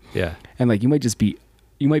shit, Yeah. and like you might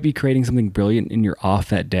be creating something brilliant and you're off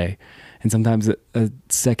that day, and sometimes a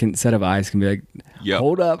second set of eyes can be like, Yep.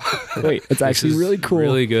 hold up, wait, it's actually really cool.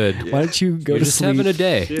 Really good. Why don't you go You're to just sleep? having a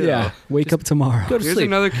day. Yeah, wake up tomorrow. Go to Here's sleep.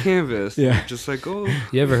 another canvas. Yeah. Just like, oh.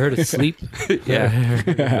 You ever heard of sleep? Yeah.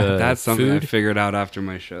 Uh, That's something I food? figured out after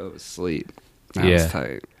my show. Was sleep. That Yeah. was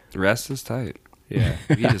tight. Rest is tight. Yeah.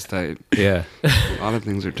 Weed is tight. Yeah. A lot of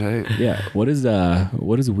things are tight. Yeah, what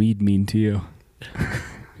does weed mean to you?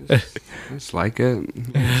 I just like it.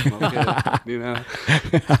 Smoke it. You know,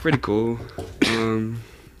 it's pretty cool.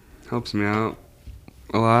 Helps me out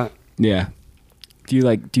a lot. Yeah. Do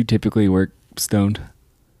you typically work stoned?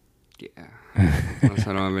 Yeah. Unless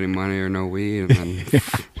I don't have any money or no weed, and then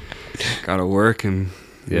gotta work and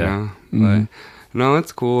you Yeah. know. Mhm. But no,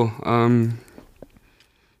 it's cool.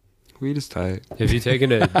 Weed is tight. Have you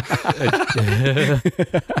taken a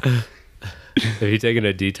Have you taken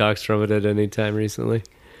a detox from it at any time recently?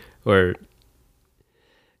 Or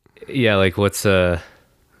yeah, like what's I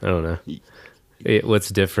don't know. What's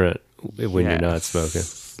different when you're not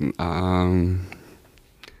smoking? I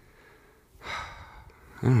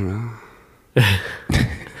don't know.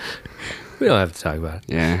 We don't have to talk about it.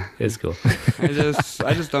 Yeah. It's cool. I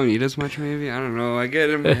just don't eat as much maybe. I don't know. I get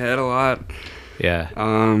in my head a lot. Yeah.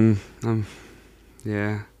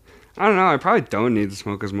 Yeah. I don't know. I probably don't need to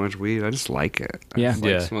smoke as much weed. I just like it. I Yeah. just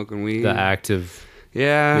like Yeah. smoking weed. The active.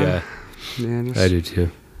 Yeah. Yeah. Yeah. Just, I do too.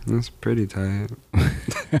 That's pretty tight.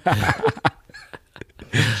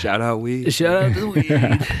 Shout out weed. Shout out to the weed.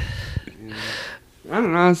 I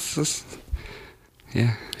don't know. It's just.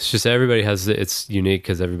 Yeah. It's just everybody has it's unique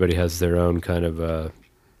because everybody has their own kind of I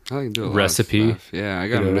can do a lot of recipe. stuff. Yeah, I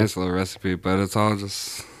got You a know? nice little recipe, but it's all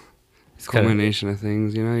just it's kind of culmination of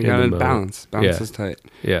things. You know, you in got the to moment. balance. Balance Yeah. is tight.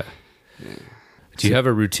 yeah. Do you have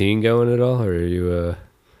a routine going at all, or are you? I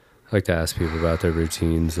like to ask people about their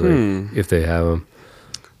routines, like if they have them.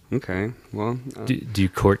 Okay. Well, Do you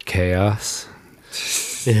court chaos?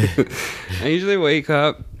 I usually wake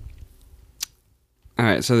up. All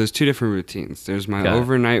right, so there's two different routines. There's my Got it.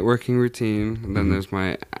 overnight working routine, and then Mhm. there's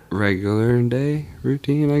my regular day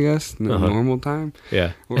routine, I guess, the Uh-huh. normal time,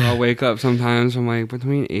 Yeah. where I'll wake up sometimes from like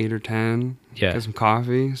between 8 or 10, Yeah. get some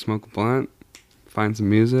coffee, smoke a blunt, find some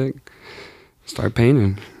music, start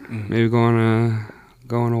painting. Maybe go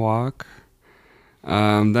on a walk.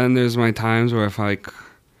 Then there's my times where if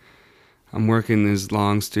I'm working these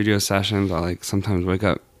long studio sessions, I like sometimes wake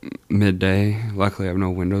up midday. Luckily, I have no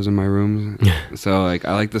windows in my room, so like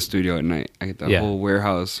I like the studio at night. I get the Yeah. whole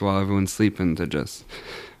warehouse while everyone's sleeping to just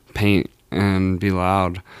paint and be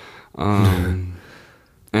loud.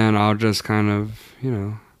 And I'll just kind of, you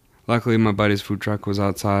know. Luckily, my buddy's food truck was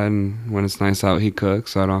outside, and when it's nice out, he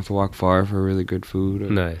cooks, so I don't have to walk far for really good food.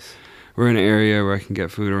 Nice. We're in an area where I can get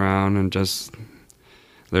food around and just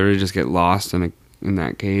literally just get lost in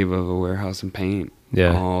that cave of a warehouse and paint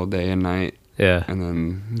Yeah. all day and night, Yeah. and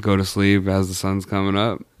then go to sleep as the sun's coming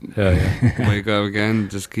up. Oh, yeah. Wake up again,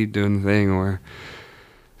 just keep doing the thing, or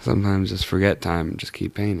sometimes just forget time and just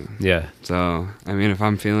keep painting. Yeah. So, I mean, if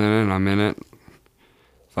I'm feeling it and I'm in it,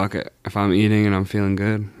 fuck it. If I'm eating and I'm feeling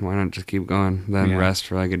good, why not just keep going? Then Yeah. rest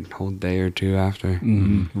for like a whole day or two after.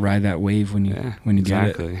 Ride that wave when you get it.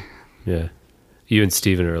 exactly. Yeah. You and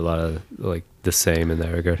Steven are a lot of like the same in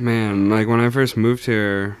that regard. Man, like when I first moved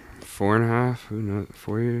here 4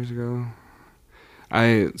 years ago,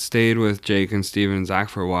 I stayed with Jake and Steven and Zach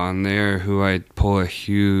for a while, and they're who I pull a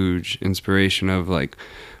huge inspiration of like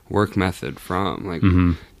work method from. Like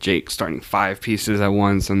Jake starting 5 pieces at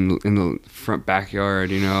once in the front backyard,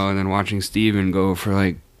 you know, and then watching Steven go for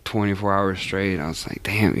like 24 hours straight. I was like,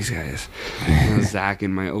 damn, these guys. You know, Zach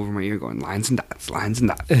over my ear going lines and dots, lines and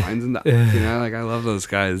dots, lines and dots. You know, like I love those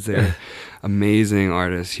guys. They're amazing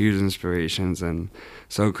artists, huge inspirations, and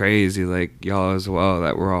so crazy, like y'all as well,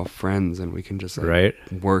 that we're all friends and we can just like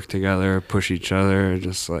work together, push each other,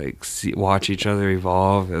 just like watch each other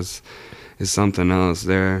evolve is something else.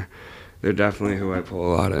 They're definitely who I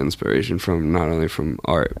pull a lot of inspiration from, not only from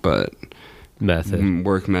art but method.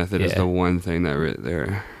 Work method is the one thing that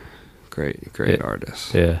they're great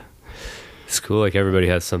artists. Yeah, it's cool. Like everybody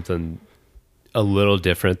has something a little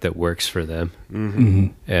different that works for them,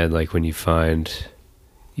 and like when you find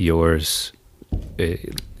yours.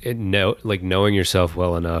 Knowing yourself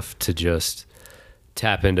well enough to just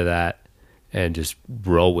tap into that and just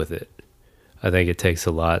roll with it. I think it takes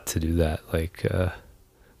a lot to do that. Like, 'cause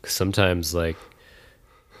sometimes, like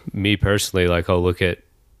me personally, like I'll look at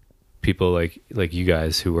people like you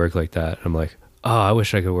guys who work like that. I'm like, oh, I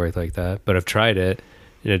wish I could work like that, but I've tried it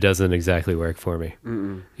and it doesn't exactly work for me.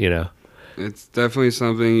 You know, it's definitely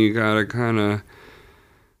something you gotta kind of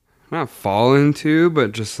not fall into,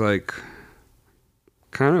 but just like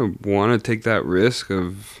kind of want to take that risk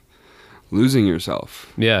of losing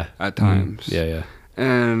yourself at times.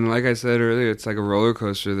 And like I said earlier, it's like a roller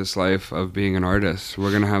coaster, this life of being an artist.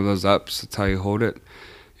 We're gonna have those ups, that's how you hold it.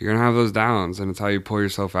 You're gonna have those downs, and it's how you pull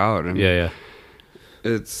yourself out. And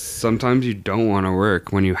it's sometimes you don't want to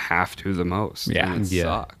work when you have to the most. And it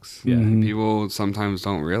sucks. People sometimes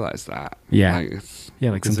don't realize that.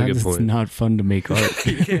 Like sometimes it's not fun to make art.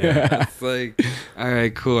 It's like, all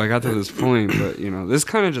right, cool, I got to this point, but you know, this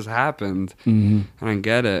kind of just happened, and I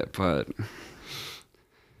get it, but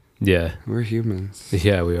we're humans.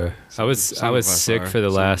 Yeah, we are. I was sick for the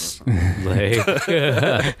last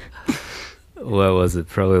like what was it?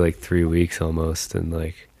 Probably like 3 weeks almost, and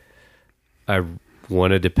like I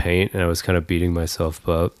wanted to paint, and I was kind of beating myself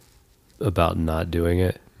up about not doing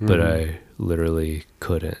it, but I literally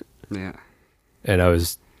couldn't. Yeah. And I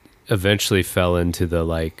was eventually fell into the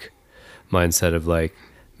like mindset of like,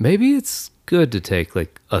 maybe it's good to take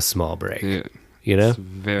like a small break, you know, it's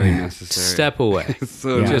very necessary. Step away,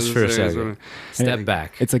 just for a second, step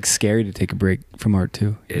back. It's like scary to take a break from art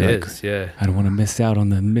too. It is, I don't want to miss out on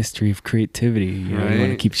the mystery of creativity. You know, I want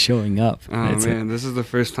to keep showing up. Oh man, this is the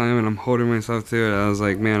first time, and I'm holding myself to it. I was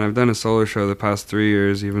like, man, I've done a solo show the past 3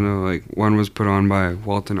 years, even though like one was put on by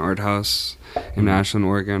Walton Art House in Ashland,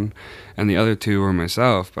 Oregon, and the other 2 were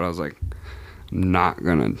myself. But I was like, I'm not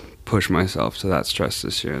gonna push myself to that stress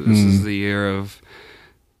this year. This is the year of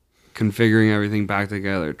configuring everything back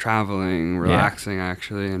together, traveling, relaxing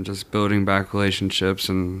actually, and just building back relationships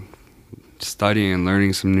and studying and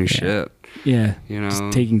learning some new shit. You know,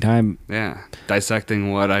 just taking time.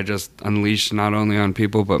 Dissecting what I just unleashed not only on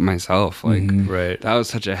people but myself. Like that was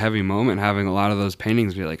such a heavy moment, having a lot of those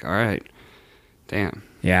paintings be like, all right, damn.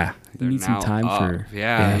 You need some time for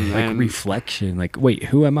like reflection. Like, wait,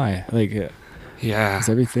 who am I? Like, is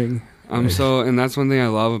everything. And that's one thing I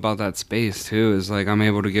love about that space too, is like I'm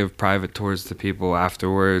able to give private tours to people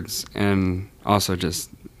afterwards, and also just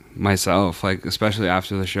myself, like especially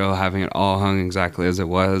after the show, having it all hung exactly as it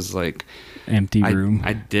was, like empty room.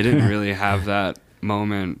 I didn't really have that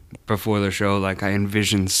moment before the show, like I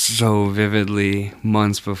envisioned so vividly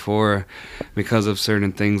months before, because of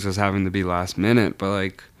certain things just having to be last minute, but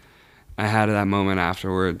like I had that moment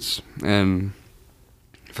afterwards and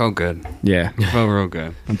it felt good. It felt real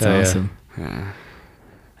good. That's awesome. And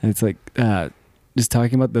it's like just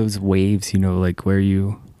talking about those waves, you know, like where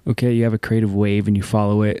you have a creative wave and you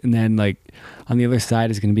follow it, and then like on the other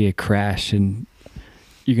side is going to be a crash and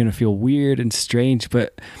you're going to feel weird and strange.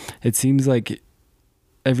 But it seems like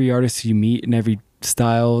every artist you meet and every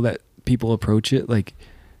style that people approach it, like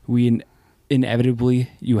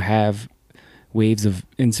inevitably you have waves of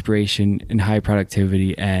inspiration and high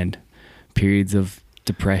productivity and periods of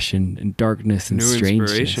depression and darkness and new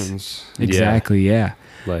strangeness. Inspirations. Exactly.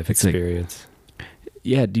 Life It's experience.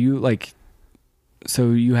 Like, do you like,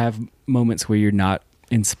 so you have moments where you're not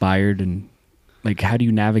inspired, and like how do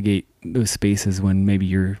you navigate those spaces when maybe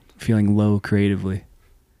you're feeling low creatively?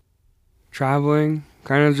 Traveling,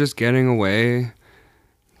 kind of just getting away,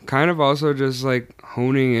 kind of also just like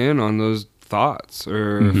honing in on those thoughts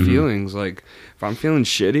or feelings. Like if I'm feeling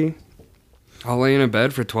shitty, I'll lay in a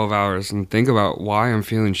bed for 12 hours and think about why I'm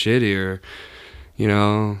feeling shitty, or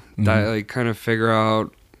that, like, kind of figure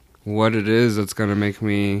out what it is that's going to make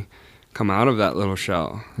me come out of that little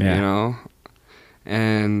shell.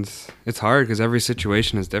 And it's hard because every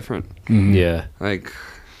situation is different. Yeah. Like,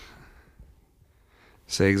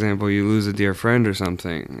 say example, you lose a dear friend or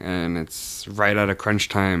something, and it's right at a crunch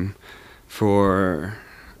time for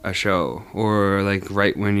a show, or like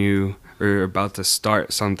right when you are about to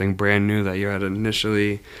start something brand new that you had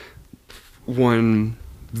initially one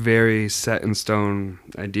very set in stone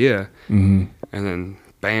idea, and then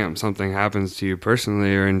bam, something happens to you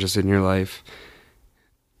personally or just in your life,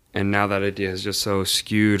 and now that idea is just so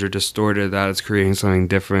skewed or distorted that it's creating something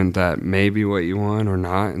different that may be what you want or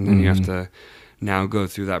not, and then you have to now go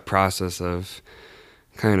through that process of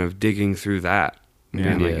kind of digging through that.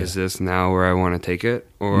 And like, is this now where I want to take it,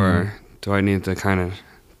 or do I need to kind of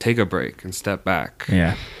take a break and step back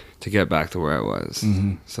to get back to where I was?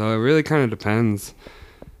 So it really kind of depends.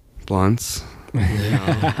 Blunts.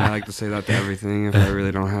 I like to say that to everything if I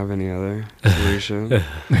really don't have any other solution.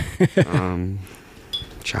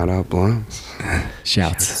 Shout out blunts.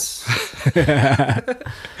 Shouts.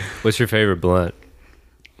 What's your favorite blunt?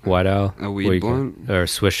 White Owl? A weed blunt? Or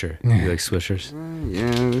Swisher? You like Swishers?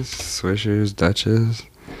 Yeah, Swishers, Dutches.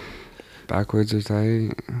 Backwards are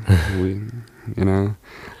tight. Weed, I don't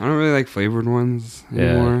really like flavored ones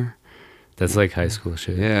anymore. That's like high school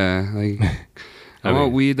shit. Yeah, like I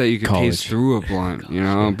want weed that you can taste through a blunt.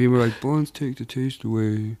 People are like, blunts take the taste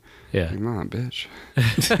away. Yeah. Like, nah, bitch.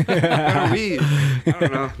 Weed. I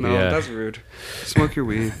don't know. No, that's rude. Smoke your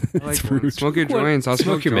weed. I like rude. Smoke your joints. I'll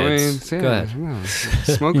smoke your joints. Go ahead. No.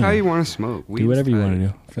 Smoke how you want to smoke. Do whatever you want to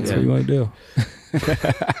do. If that's what you want to do.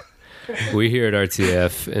 We here at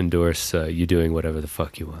RTF endorse you doing whatever the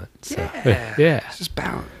fuck you want. So. Yeah. It's just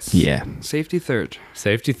balance. Yeah. Safety third.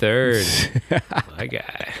 Safety third. My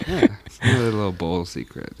guy. Yeah. It's another little bowl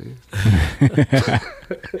secret, dude.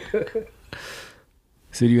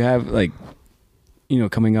 So do you have, like,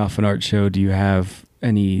 coming off an art show, do you have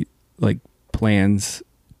any, like,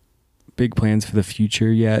 big plans for the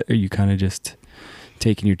future yet? Or are you kind of just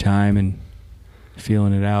taking your time and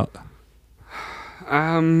feeling it out?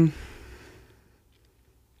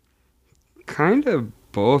 Kind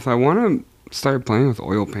of both. I want to start playing with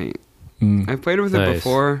oil paint. I've played with it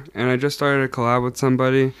before, and I just started a collab with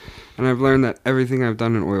somebody, and I've learned that everything I've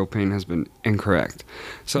done in oil paint has been incorrect.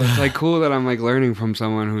 So it's like cool that I'm like learning from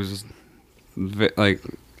someone who's like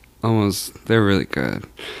they're really good.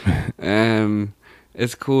 And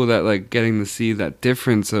it's cool that like getting to see that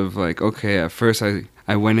difference of like, okay, at first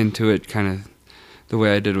I went into it kind of the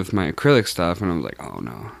way I did with my acrylic stuff, and I was like, oh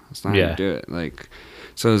no, that's not how you do it. Like,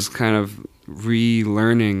 so it's kind of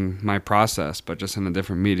relearning my process, but just in a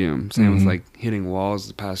different medium. Same with like hitting walls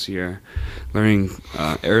the past year, learning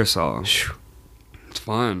aerosol. It's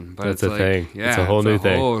fun, but that's it's a like, thing. Yeah, it's a whole new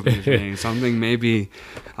thing. Something maybe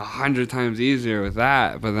 100 times easier with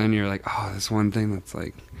that, but then you're like, oh, this one thing that's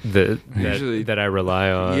like that I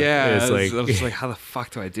rely on. Yeah, it's like, how the fuck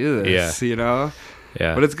do I do this? Yeah.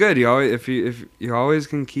 Yeah. But it's good. You always, if you always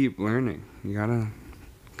can keep learning. You gotta,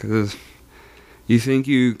 because you think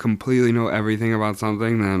you completely know everything about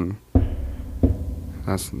something, then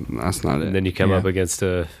that's not it. And then you come up against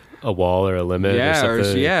a wall or a limit or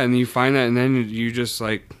something. And you find that, and then you just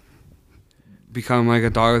like become like a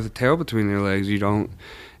dog with a tail between their legs. You don't,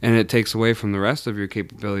 and it takes away from the rest of your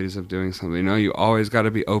capabilities of doing something. You always got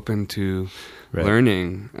to be open to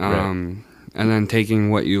learning, and then taking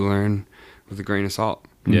what you learn with a grain of salt.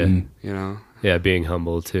 Yeah. Yeah, being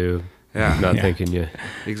humble too. Yeah. Not thinking you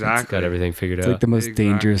exactly got everything figured out. It's like the most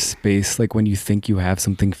dangerous space, like when you think you have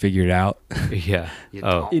something figured out. Yeah. You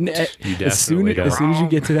don't. As soon as you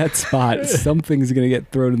get to that spot, something's going to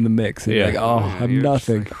get thrown in the mix. And you're like, I'm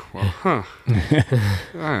nothing. Like, well, huh.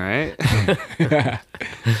 All right.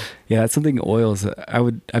 Yeah, that's something oils.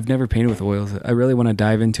 I've never painted with oils. I really want to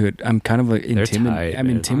dive into it. I'm kind of like intimidated. I'm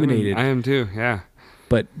intimidated. I am too, yeah.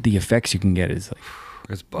 But the effects you can get is like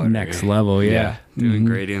it's buttery. Next level, yeah. Doing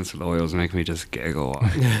gradients with oils make me just giggle.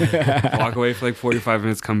 Walk away for like 45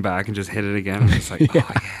 minutes, come back and just hit it again. I'm just like, oh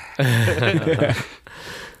yeah.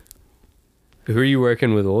 Who are you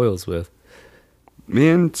working with oils with? Me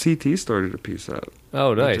and CT started a piece up.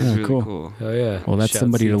 Oh, nice. Which is really cool. Oh, yeah. Well, that's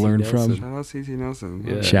somebody to learn from. Shout out CT Nelson.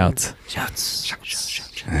 Yeah. Shouts.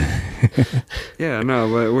 Yeah, no,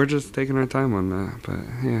 but we're just taking our time on that. But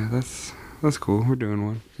yeah, that's cool. We're doing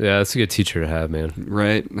one. Yeah, that's a good teacher to have, man.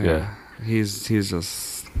 Right? Yeah. He's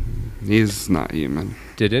just He's not human.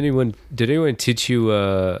 Did anyone teach you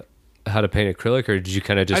how to paint acrylic, or did you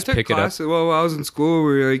kind of just I took pick classes. it up? Well, while I was in school,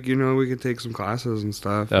 we were like, we could take some classes and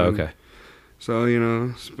stuff. Oh, and okay. So,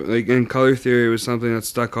 like in color theory was something that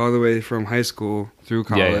stuck all the way from high school through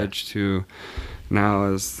college to now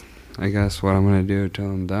is, I guess, what I'm going to do till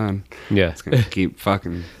I'm done. Yeah. It's going to keep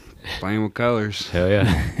fucking playing with colors. Hell yeah.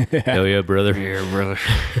 Hell yeah, brother. Yeah, brother.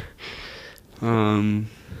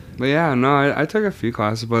 But yeah, no, I took a few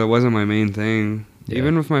classes, but it wasn't my main thing. Yeah.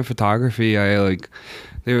 Even with my photography,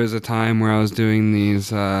 there was a time where I was doing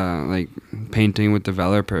these, painting with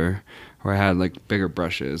developer, where I had like bigger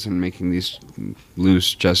brushes and making these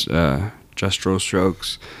loose gestural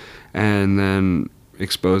strokes, and then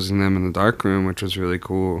exposing them in the darkroom, which was really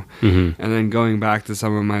cool. Mm-hmm. And then going back to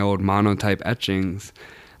some of my old monotype etchings,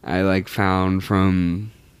 I like found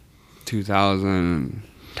from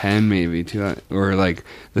 2010 maybe, or like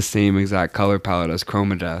the same exact color palette as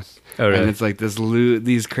Chroma Death. Oh, really? And it's like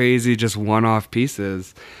these crazy just one-off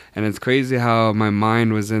pieces, and it's crazy how my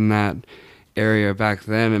mind was in that area back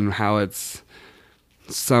then and how it's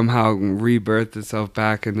somehow rebirthed itself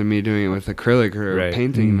back into me doing it with acrylic or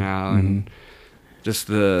painting now, and just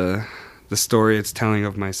the story it's telling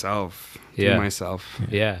of myself to myself.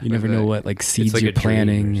 Yeah. You never know what like seeds like you're a dream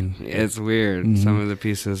planting, or and It's weird. Some of the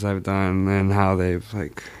pieces I've done and how they've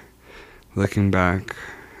like, looking back,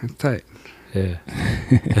 it's tight. Yeah.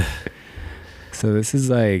 so this is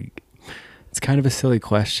like, it's kind of a silly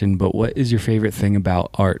question, but what is your favorite thing about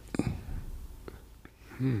art?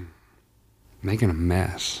 Making a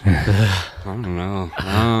mess. I don't know.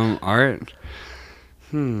 Art.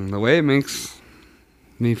 The way it makes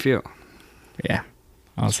me feel. Yeah.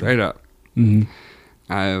 Awesome. Straight up. Mm-hmm.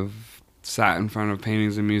 I've sat in front of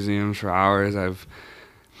paintings in museums for hours. I've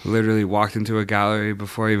literally walked into a gallery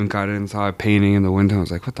before I even got in and saw a painting in the window. I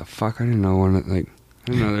was like, what the fuck? I didn't know I didn't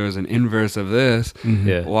know there was an inverse of this. Mm-hmm.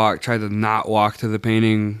 Yeah. Tried to not walk to the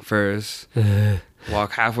painting first.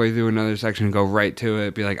 Walk halfway through another section, go right to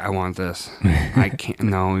it, be like, I want this. I can't.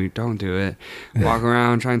 No, you don't do it. Walk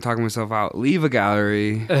around, try and talk myself out. Leave a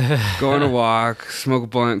gallery, go on a walk, smoke a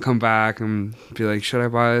blunt, come back, and be like, should I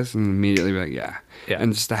buy this? And immediately be like, yeah.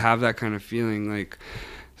 And just to have that kind of feeling, like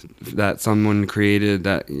that someone created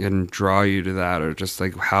that can draw you to that, or just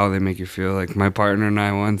like how they make you feel. Like my partner and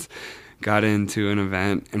I once got into an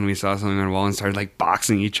event and we saw something on the wall and started like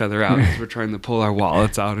boxing each other out because we're trying to pull our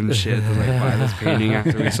wallets out and shit to like buy this painting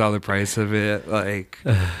after we saw the price of it. Like,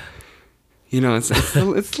 it's the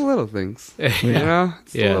little things, it's the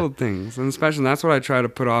little things. And especially that's what I try to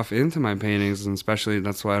put off into my paintings, and especially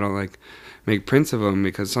that's why I don't like make prints of them,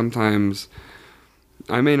 because sometimes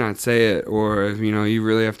I may not say it, or you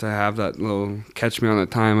really have to have that little catch me on the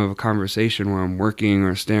time of a conversation where I'm working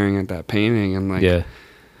or staring at that painting, and like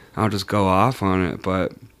I'll just go off on it.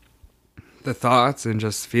 But the thoughts and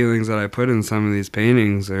just feelings that I put in some of these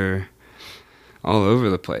paintings are all over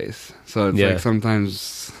the place. So it's like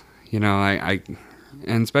sometimes, I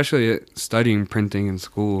and especially studying printing in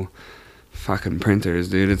school, fucking printers,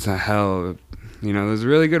 dude, it's a hell. There's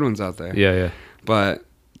really good ones out there. Yeah. But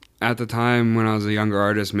at the time when I was a younger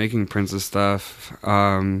artist making prints of stuff,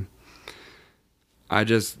 I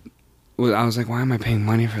was like, why am I paying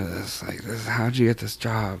money for this? Like, how'd you get this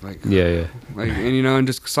job? Like, like, and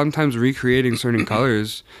just sometimes recreating certain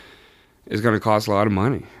colors is going to cost a lot of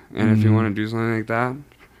money. And if you want to do something like that,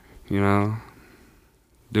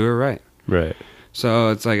 do it right. Right. So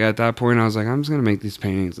it's like at that point I was like, I'm just going to make these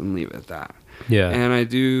paintings and leave it at that. Yeah. And I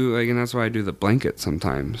do, like, and that's why I do the blanket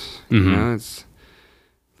sometimes. Mm-hmm. It's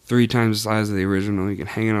 3 times the size of the original. You can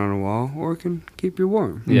hang it on a wall, or it can keep you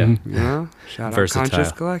warm. Yeah. Shout Versatile. out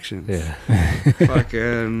Conscious Collections. Yeah.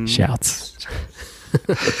 Fucking Shouts.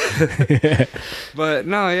 But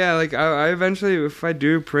no, like I eventually, if I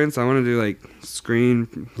do prints, I want to do like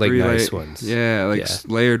screen, like nice ones. Yeah, like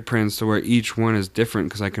layered prints, to where each one is different,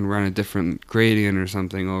 because I can run a different gradient or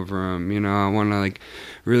something over them. I want to like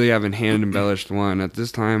really have a hand embellished one. At this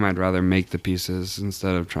time, I'd rather make the pieces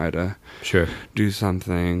instead of try to do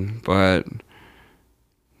something. But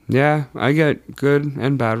yeah, I get good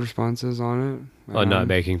and bad responses on it. Not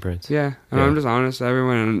making prints. Yeah, and I'm just honest to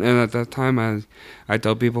everyone. And at that time, I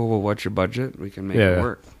tell people, well, what's your budget? We can make it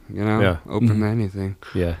work. Open to anything.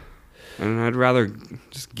 Yeah. And I'd rather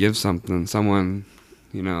just give someone, an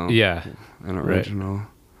original. Yeah. I don't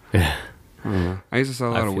know. I used to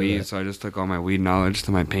sell a lot of weed, so I just took all my weed knowledge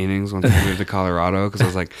to my paintings once I moved to Colorado, because I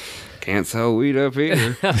was like, can't sell weed up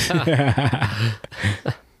here.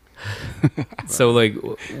 So, like,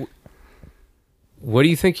 what do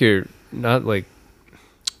you think you're not like?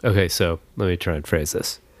 Okay, so let me try and phrase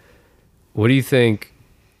this. What do you think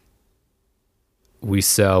we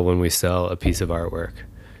sell when we sell a piece of artwork?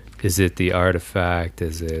 Is it the artifact?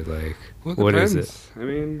 Is it like, Well, it what is it? depends. I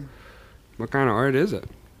mean, what kind of art is it?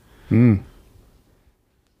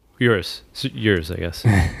 Yours, I guess.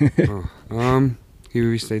 Oh, can you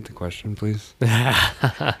restate the question, please?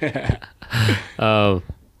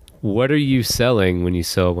 What are you selling when you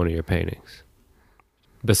sell one of your paintings?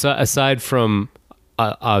 Aside from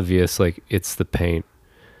obvious, like it's the paint,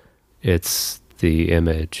 it's the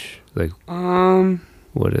image. Like,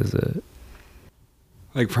 what is it?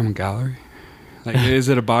 Like from a gallery? Like, is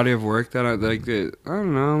it a body of work that I like? I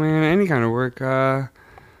don't know, man. Any kind of work.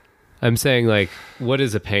 I'm saying, like, what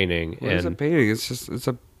is a painting? What is a painting? It's just it's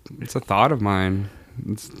a thought of mine.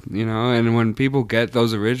 It's, you know, and when people get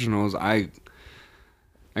those originals, I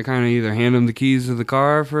kind of either hand them the keys to the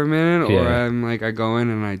car for a minute, or I'm like, I go in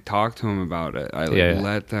and I talk to them about it. I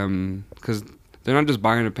let them, because they're not just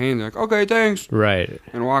buying a painting. They're like, okay, thanks, right,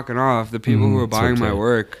 and walking off. The people who are buying my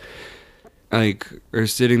work, like, are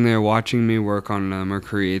sitting there watching me work on them or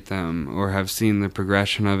create them, or have seen the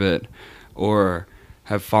progression of it, or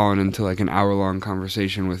have fallen into like an hour-long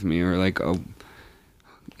conversation with me, or like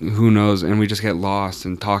who knows, and we just get lost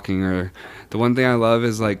in talking. Or the one thing I love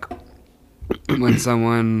is like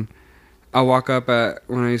when I'll walk up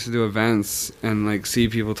when I used to do events and like see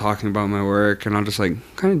people talking about my work, and I'll just like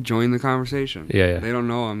kind of join the conversation. Yeah. They don't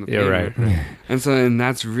know I'm the painter. Right. And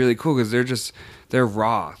that's really cool, because they're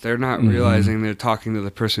raw. They're not realizing they're talking to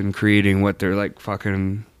the person creating what they're like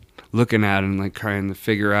fucking looking at and like trying to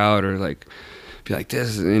figure out, or like be like,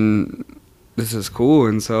 this is cool.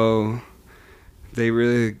 And so they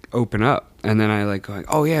really open up, and then I like going,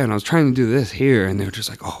 oh yeah, and I was trying to do this here, and they're just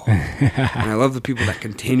like, oh. And I love the people that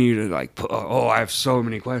continue to like, oh, I have so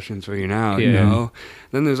many questions for you now, you know.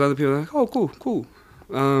 Then there's other people that are like, oh, cool.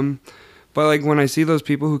 But like when I see those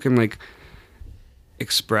people who can like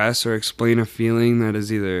express or explain a feeling that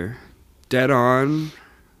is either dead on,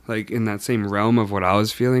 like in that same realm of what I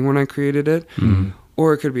was feeling when I created it,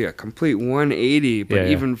 or it could be a complete 180, but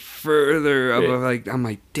even further of like, I'm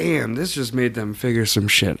like, damn, this just made them figure some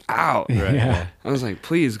shit out. Right. Yeah. I was like,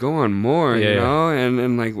 please go on more, you know?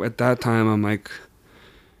 And like at that time, I'm like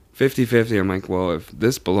 50-50. I'm like, well, if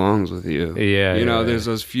this belongs with you, you know, there's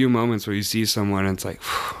those few moments where you see someone and it's like,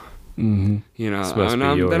 you know, and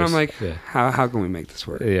then I'm like, how can we make this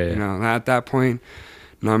work? You know, at that point,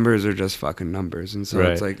 numbers are just fucking numbers. And so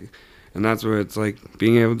it's like, and that's where it's like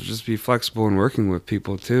being able to just be flexible and working with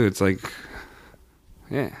people too. It's like,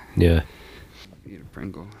 yeah. Eat a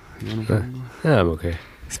Pringle. You want a Pringle? Yeah, I'm okay.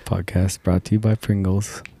 This podcast brought to you by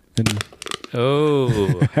Pringles. And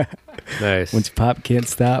oh, nice. Once you pop, can't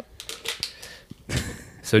stop.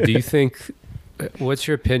 So do you think, what's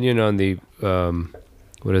your opinion on the,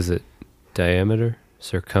 what is it, diameter,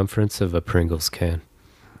 circumference of a Pringles can?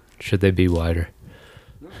 Should they be wider?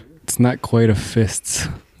 It's not quite a fist's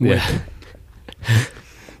width. Yeah.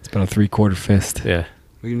 It's about a 3/4 fist. Yeah.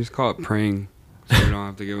 We can just call it praying, so we don't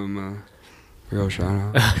have to give them a real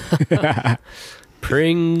shout out.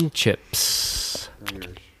 Pring chips.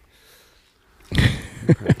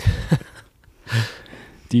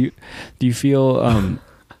 Do you feel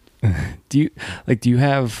do you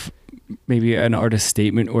have maybe an artist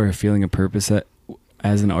statement or a feeling of purpose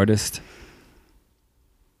as an artist?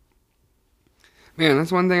 Man,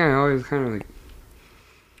 that's one thing I always kind of like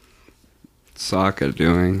suck at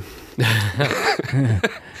doing.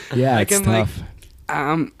 Yeah, it's tough. Like,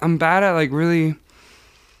 I'm bad at like really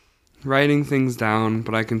writing things down,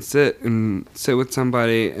 but I can sit with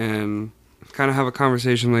somebody and kind of have a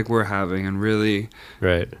conversation like we're having, and really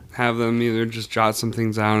have them either just jot some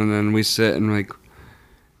things down, and then we sit and like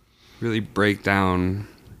really break down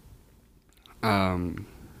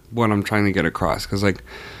what I'm trying to get across. Because like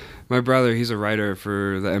my brother, he's a writer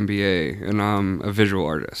for the NBA, and I'm a visual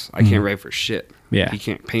artist. I can't write for shit. Yeah. He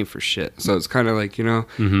can't paint for shit. So it's kind of like, you know,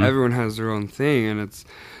 everyone has their own thing, and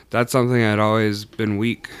that's something I'd always been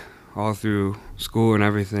weak all through school and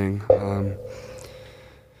everything.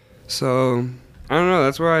 So I don't know.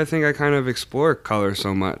 That's where I think I kind of explore color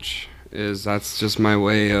so much. That's just my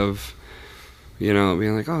way of, you know,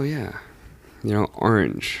 being like, oh yeah, you know,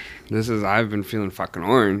 orange. I've been feeling fucking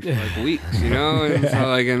orange for like weeks, you know? And so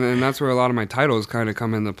like, and that's where a lot of my titles kind of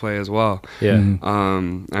come into play as well. Yeah.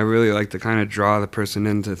 I really like to kind of draw the person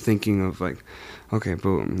into thinking of like, okay,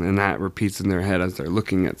 boom. And that repeats in their head as they're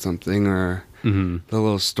looking at something, or the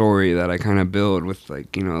little story that I kind of build with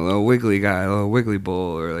like, you know, a little wiggly guy, a little wiggly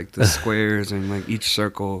bull, or like the squares, and like each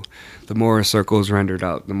circle, the more a circle is rendered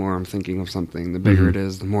out, the more I'm thinking of something. The bigger it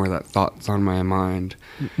is, the more that thought's on my mind.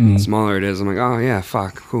 The smaller it is, I'm like, oh yeah,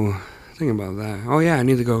 fuck, cool. thinking about that. Oh yeah, I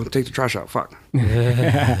need to go take the trash out. Fuck.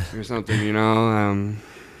 Or something, you know.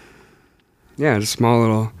 Yeah, just small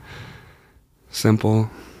little simple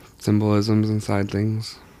symbolisms inside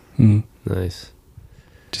things. Nice.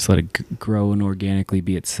 Just let it grow and organically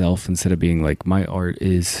be itself instead of being like, my art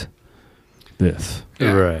is this.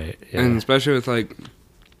 Yeah. Right. Yeah. And especially with like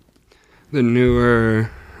the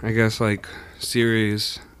newer, I guess, like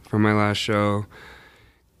series from my last show,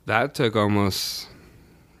 that took almost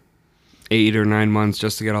 8 or 9 months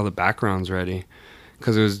just to get all the backgrounds ready,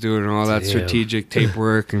 because it was doing all that Damn. strategic tape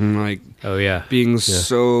work and like oh yeah. being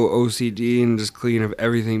so OCD and just clean of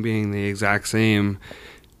everything being the exact same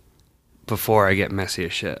before I get messy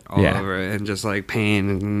as shit all over it and just like pain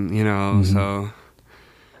and, you know, so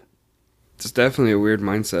it's definitely a weird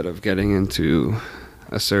mindset of getting into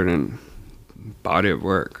a certain body of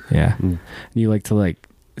work. Yeah. You like to like,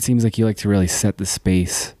 it seems like you like to really set the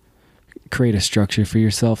space, create a structure for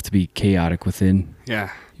yourself to be chaotic within.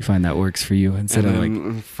 Yeah. You find that works for you instead of like,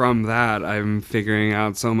 And from that, I'm figuring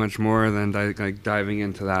out so much more than like diving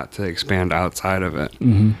into that to expand outside of it.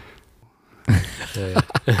 Yeah.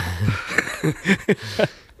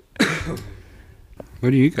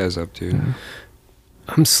 What are you guys up to?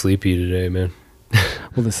 I'm sleepy today, man.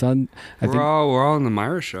 well, the sun, We're all in the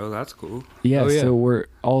Myra show. That's cool. yeah, Oh, yeah. so we're,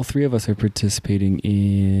 all three of us are participating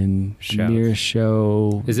in Shouts. Mira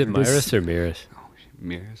show. Is it This- Myris or Miras?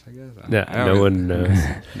 Mirrors, I guess. No, I don't no know. one knows.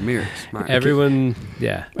 Mirrors. Myra. Everyone,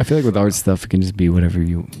 yeah. I feel like with art stuff, it can just be whatever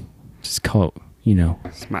you just call it, you know,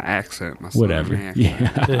 It's my accent. My whatever. southern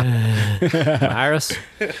accent. Yeah. Myris?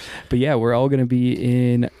 But yeah, we're all going to be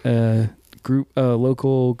in a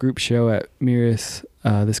local group show at Miras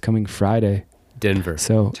this coming Friday. Denver.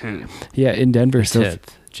 So 10th. yeah, in Denver. So 10th.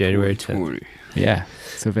 January 10th. 20. yeah.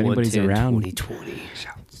 So if anybody's 1/10, around, 2020.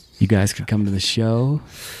 you guys could come to the show.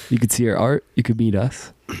 You could see our art. You could meet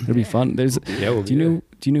us. It'll be fun. There's Yeah, we'll do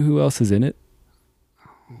you know who else is in it?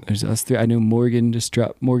 There's us three. I know Morgan just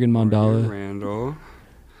dropped Morgan Mandala. Randall.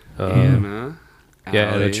 there. Anna. Yeah,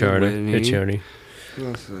 Anna Allie, Charney. Whitney. Hey, Charney. Who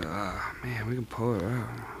else? Man, we can pull it out.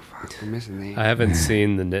 Fuck, we're missing names. I haven't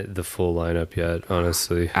seen the full lineup yet,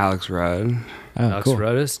 honestly. Alex Rudd. Oh, Alex cool.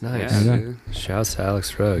 Rudd is nice. Yeah, Okay. dude. Shouts to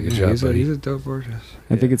Alex Rudd. Good Yeah, job, he's buddy. he's a dope artist.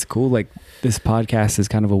 I think it's cool. Like this podcast is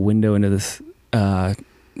kind of a window into this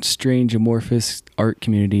strange amorphous art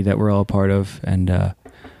community that we're all a part of, and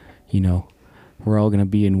you know, we're all gonna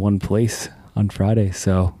be in one place on Friday.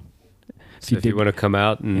 So So if you want to come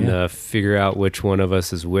out and figure out which one of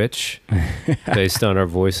us is which, based on our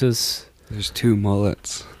voices, There's 2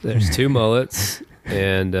 mullets. there's 2 mullets,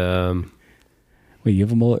 and wait, you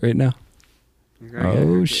have a mullet right now?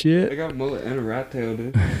 Oh I shit! got a mullet and a rat tail,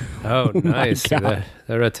 dude. oh, nice. God.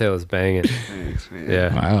 That red tail is banging. Thanks, man.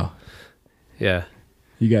 Yeah, Wow, yeah.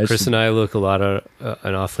 you guys. Chris and I look an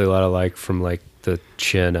awfully lot alike from like the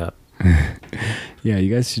chin up. Yeah,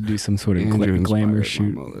 you guys should do some sort of Andrew glamour inspired my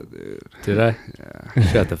shoot. mullet, dude. Did I?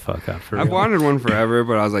 Yeah. Shut the fuck up. For I've real. wanted one forever,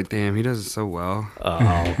 but I was like, damn, he does it so well. Oh,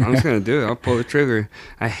 I'm just gonna do it. I'll pull the trigger.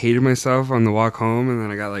 I hated myself on the walk home, and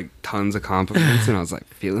then I got like tons of compliments, and I was like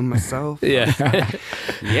feeling myself. yeah.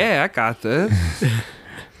 Yeah, I got this.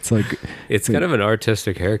 It's like It's kind of an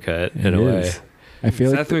artistic haircut in it a way. is. I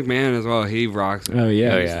feel Seth like McMahon as well. He rocks it. Oh,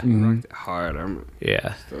 yeah. Oh, yeah. He rocked it hard.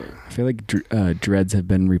 Yeah. I feel like dreads have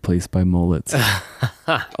been replaced by mullets,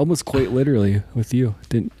 almost quite literally with you.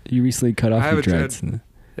 Didn't you recently cut off I have your a dread. dreads? And-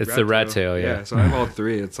 It's the rat tail, yeah. So I have all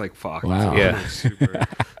 3. It's like fuck. Wow. It's Yeah. like super,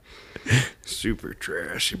 super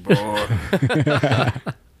trashy boy.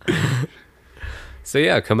 So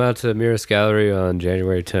yeah, come out to Miras Gallery on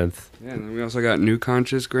January 10th. Yeah, and then we also got New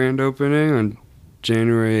Conscious grand opening on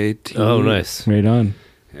January 18th. Oh, nice. Right on.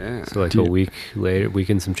 Yeah. So like Dude. a week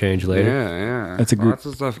and some change later. Yeah, yeah. That's a group- Lots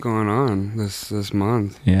of stuff going on this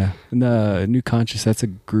month. Yeah. And the New Conscious, that's a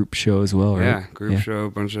group show as well, right? Yeah, group show,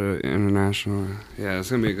 a bunch of international. Yeah,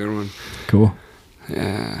 it's gonna be a good one. Cool.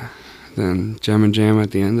 Yeah. Then Gem and Jam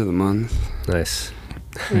at the end of the month. Nice.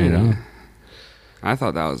 Right on. I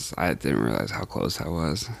thought that was. I didn't realize how close that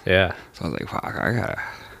was. Yeah. So I was like, "Fuck, I gotta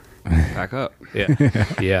back up." Yeah.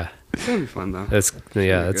 Yeah. It's gonna be fun though. That's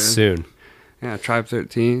good. soon. Yeah, Tribe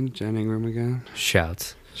 13, Jen Ingram again.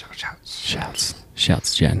 Shouts. Shouts.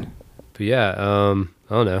 Shouts, Jen. But yeah, I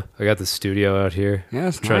don't know. I got the studio out here. Yeah,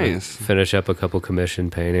 it's Trying nice. to finish up a couple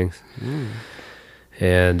commission paintings. Yeah.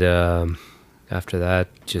 And after that,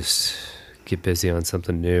 just get busy on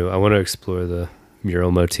something new. I want to explore the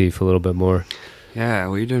mural motif a little bit more. Yeah,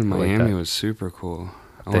 what you did in I like Miami that. was super cool.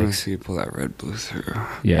 I want to Thanks. see you pull that red blue through.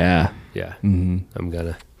 Yeah. Yeah, Mm-hmm. I'm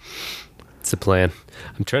gonna. It's a plan.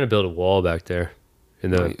 I'm trying to build a wall back there.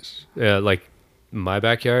 In the Nice. like my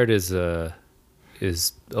backyard is a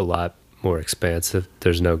lot more expansive.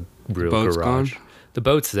 There's no real boat's garage. gone? The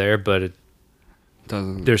boat's there, but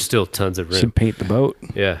Doesn't. there's still tons of room. Should paint the boat.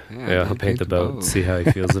 Yeah, Yeah, I'll paint the boat. See how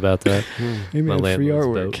he feels about that. Maybe My free landlord's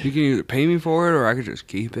artwork. boat. You can either pay me for it, or I could just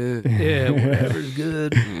keep it. Yeah, whatever's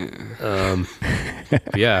good. Yeah.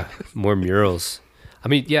 Yeah, more murals. I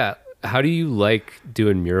mean, yeah. How do you like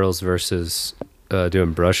doing murals versus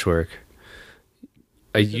doing brushwork?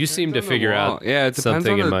 You seem to Depends on the figure wall. out Yeah, it depends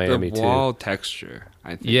something on in the Miami wall texture.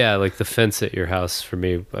 I think. Yeah, like the fence at your house for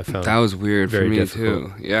me, I found That was weird for very me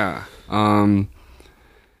difficult. too. Yeah.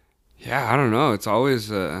 Yeah, I don't know. It's always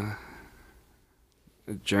a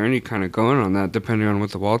journey kind of going on that, depending on what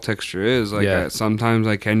the wall texture is. Like, Yeah. sometimes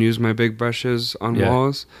I can use my big brushes on Yeah.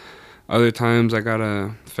 walls. Other times I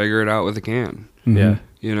gotta figure it out with a can. Mhm. Yeah.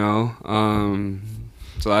 You know.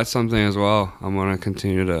 So that's something as well I'm gonna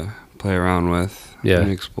continue to play around with. Yeah.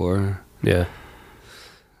 And explore. Yeah.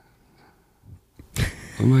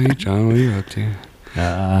 What about you, John? What are you up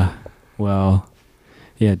to? Well,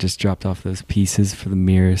 yeah, just dropped off those pieces for the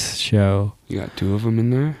Mirrors show. You got 2 of them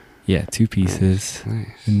in there. Yeah, 2 pieces.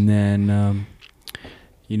 Nice. And then,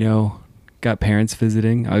 got parents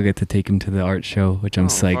visiting. I'll get to take them to the art show, which I'm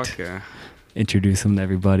psyched. Fuck yeah. Introduce them to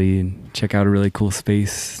everybody and check out a really cool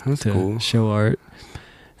space That's to cool. show art.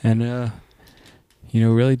 And,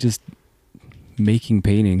 really just making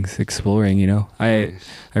paintings, exploring, I Nice.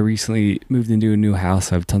 recently moved into a new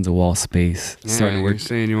house. I have tons of wall space. Yeah, Starting to you're work.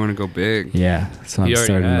 saying you want to go big. Yeah, so He I'm already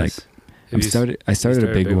starting has. Have you I started a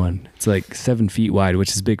started big one. It's like 7 feet wide, which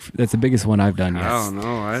is big. That's the biggest one I've done yet. Oh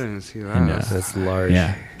no, I didn't see that. And, That's large.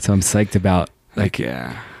 Yeah, so I'm psyched about Like,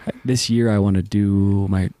 yeah. this year. I want to do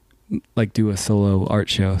do a solo art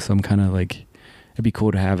show. So I'm kind of like, it'd be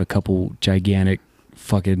cool to have a couple gigantic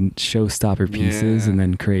fucking showstopper pieces, Yeah. and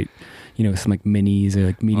then create, some like minis or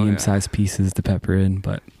like medium-sized pieces to pepper in.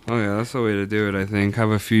 But Oh yeah, that's the way to do it. I think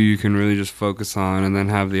have a few you can really just focus on, and then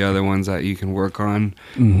have the other ones that you can work on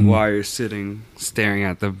mhm. while you're sitting, staring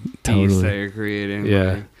at the piece Totally. that you're creating. Yeah.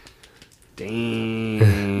 Like,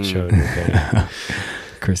 dang. Showing your painting.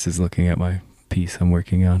 Chris is looking at my piece I'm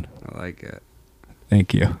working on. I like it.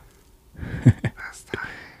 Thank you. That's tight.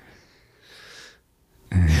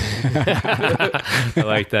 I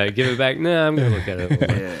like that. Give it back. Nah, I'm gonna look at it. A little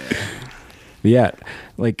bit. Yeah. But yeah,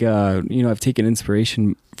 like I've taken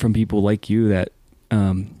inspiration from people like you that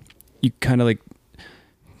you kind of like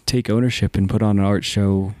take ownership and put on an art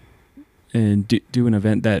show and do an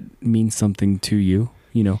event that means something to you.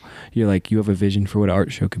 You're like, you have a vision for what an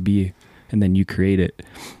art show could be, and then you create it.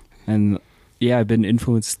 And yeah, I've been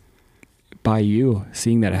influenced by you,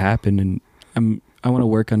 seeing that happen, and I want to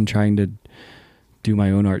work on trying to do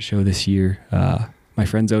my own art show this year. My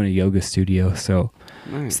friends own a yoga studio, so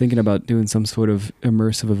I was Nice. thinking about doing some sort of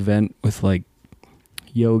immersive event with like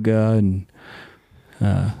yoga and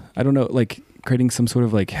I don't know, like creating some sort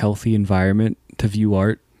of like healthy environment to view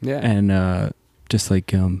art, Yeah. and just like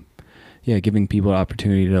giving people an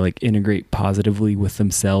opportunity to like integrate positively with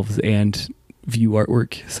themselves and view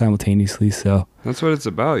artwork simultaneously. So That's what it's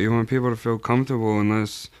about. You want people to feel comfortable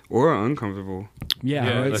or uncomfortable. Yeah, You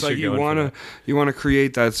know, unless it's like you're you going for want to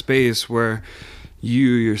create that space where you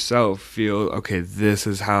yourself feel, okay, this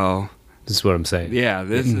is how This is what I'm saying. yeah,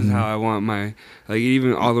 this is Mhm. how I want my, like,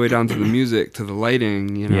 even all the way down to the music, to the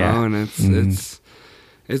lighting, Yeah. and it's Mhm.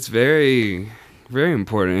 it's very, very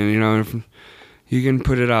important. And if you can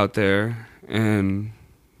put it out there,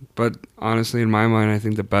 but honestly, in my mind, I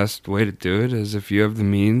think the best way to do it is if you have the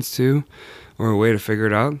means to, or a way to figure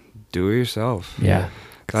it out, do it yourself. yeah,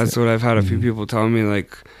 That's what I've had a few Mhm. people tell me.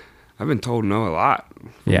 Like, I've been told no a lot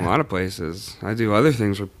from Yeah. a lot of places. I do other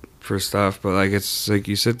things for stuff, but like, it's like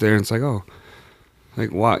you sit there and it's like, oh,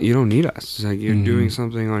 like, what? You don't need us. It's like you're Mhm. doing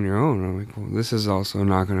something on your own. I'm like, well, this is also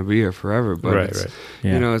not going to be here forever. But Right, it's, right.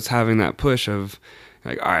 yeah. it's having that push of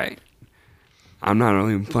like, all right, I'm not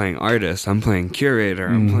only playing artist, I'm playing curator,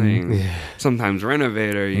 I'm Mhm. playing sometimes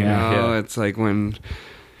renovator. You Yeah. know, Yeah. it's like when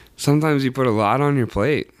sometimes you put a lot on your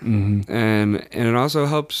plate. Mhm. And it also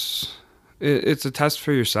helps. It's a test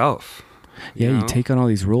for yourself. Yeah, you know? take on all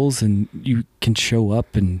these roles and you can show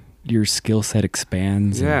up and your skill set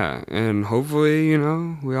expands. and- Yeah, and hopefully,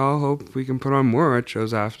 we all hope we can put on more art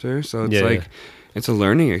shows after. So it's Yeah, like, yeah. it's a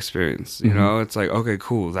learning experience. You Mhm. know, it's like, okay,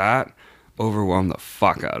 cool. That overwhelmed the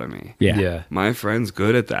fuck out of me. yeah. Yeah. My friend's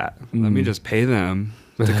good at that. Let me Mhm. just pay them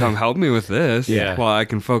to come help me with this Yeah. while I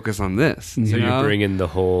can focus on this. So So you you're know? bringing the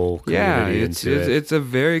whole Yeah, community it's into it's, it. it's a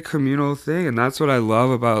very communal thing, and that's what I love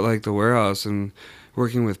about like the warehouse and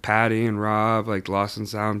working with Patty and Rob, like Lost and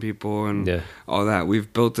Sound people, and Yeah. all that.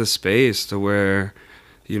 We've built a space to where,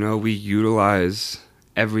 we utilize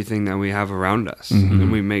everything that we have around us, Mhm.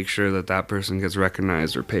 and we make sure that that person gets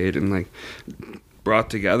recognized or paid and like brought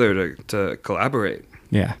together to collaborate.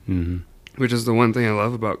 Yeah. Mm-hmm. Which is the one thing I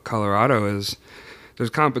love about Colorado is there's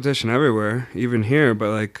competition everywhere, even here, but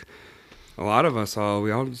like a lot of us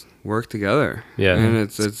we all just work together. Yeah. And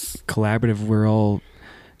it's Collaborative. We're all,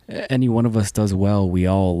 any one of us does well, we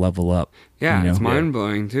all level up. yeah, You know? it's mind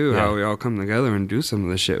blowing too Yeah. how we all come together and do some of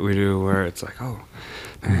the shit we do where it's like, oh,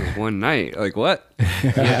 man, it was one night, like what?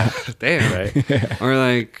 Yeah. Damn. Right. Or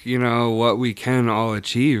like, you know, what we can all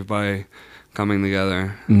achieve by coming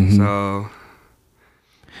together. Mhm. So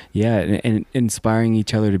Yeah, and inspiring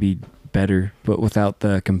each other to be better, but without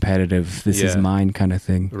the competitive, this is Yeah. mine kind of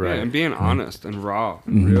thing. Right. yeah, and being honest and raw,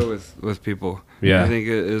 Mhm. real with people. Yeah. I think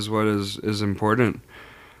it is what is important.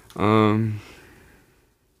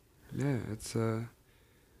 Yeah, it's a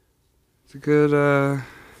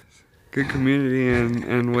good community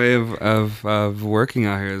and way of working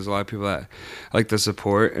out here. There's a lot of people that like to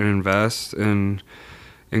support and invest in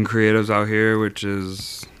creatives out here, which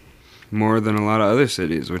is more than a lot of other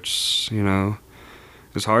cities, which, you know,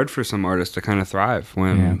 is hard for some artists to kind of thrive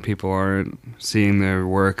when Yeah. people aren't seeing their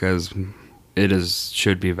work as it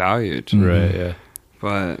should be valued. Mhm. Right. Yeah. Mm-hmm.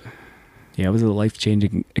 But Yeah, it was a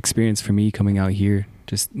life-changing experience for me coming out here.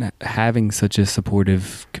 Just having such a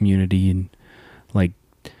supportive community, and like,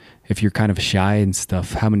 if you're kind of shy and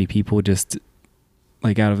stuff, how many people just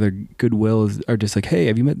like out of their goodwill are just like, hey,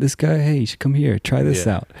 have you met this guy? Hey, you should come here, try this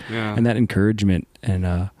Yeah. out. yeah, And that encouragement. And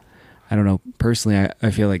I don't know, personally,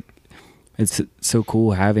 I feel like it's so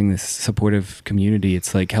cool having this supportive community.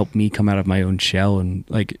 It's like helped me come out of my own shell and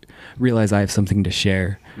like realize I have something to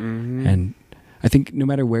share. Mhm. And I think no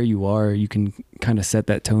matter where you are, you can kind of set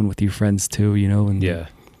that tone with your friends too, you know? And Yeah.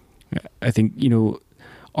 I think, you know,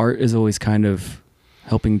 art is always kind of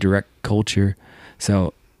helping direct culture.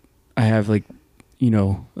 So I have like, you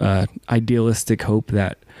know, idealistic hope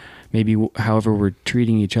that maybe however we're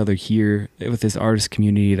treating each other here with this artist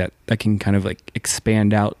community, that can kind of like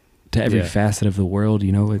expand out to every Yeah. facet of the world.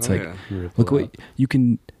 You know, it's Oh, like, yeah. look what you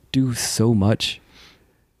can do so much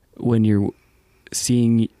when you're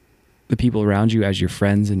seeing the people around you as your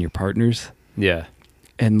friends and your partners. Yeah.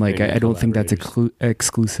 And like, Maybe I don't think that's collaborators.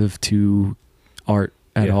 exclusive to art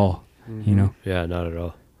at Yeah. all, you know? Yeah. Not at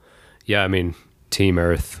all. Yeah. I mean, Team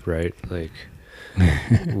Earth, right? Like,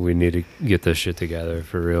 we need to get this shit together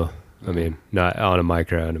for real. I mean, not on a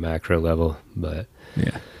micro and a macro level, but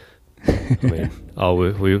Yeah. I mean,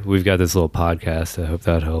 we've got this little podcast. I hope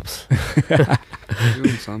that helps.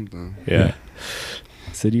 Doing something. Yeah.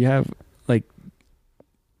 So do you have like,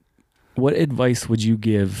 what advice would you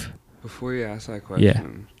give? Before you ask that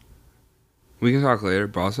question, we can talk later.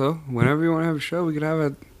 But also, whenever you want to have a show, we could have it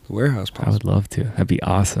at the warehouse, I would love to. That'd be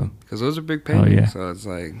awesome. because those are big Oh, paintings. yeah. So it's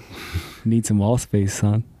like, Need some wall space,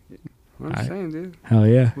 son. what I'm saying, dude. Hell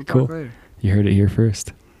yeah. We'll Cool. talk later. You heard it here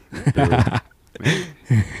first.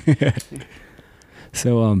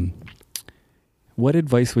 So, what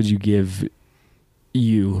advice would you give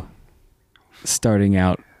you starting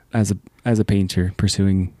out as a painter,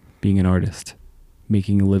 pursuing being an artist,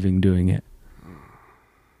 making a living doing it?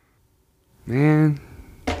 Man.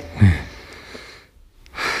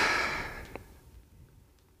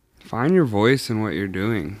 Find your voice in what you're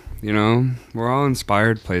doing. You know, we're all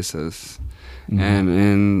inspired places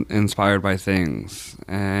and inspired by things.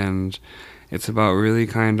 And it's about really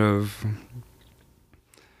kind of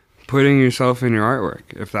putting yourself in your artwork.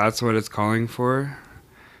 If that's what it's calling for,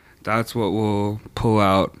 that's what will pull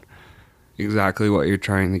out exactly what you're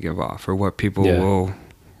trying to give off, or what people Yeah. will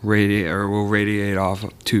radiate off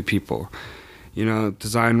to people. You know,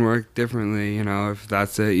 design work differently. You know, if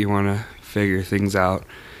that's it, you want to figure things out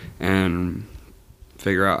and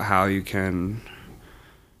figure out how you can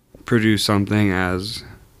produce something as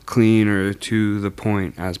clean or to the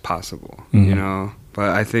point as possible. Mhm. You know, but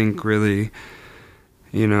I think really,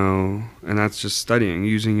 you know, and that's just studying,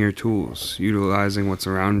 using your tools, utilizing what's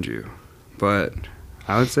around you. But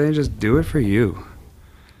I would say just do it for you.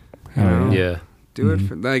 You know? Oh, Yeah. Do it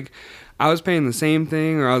for, like, I was painting the same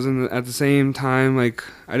thing, or I was at the same time, like,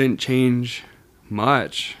 I didn't change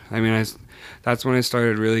much. I mean, that's when I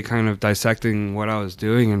started really kind of dissecting what I was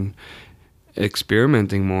doing and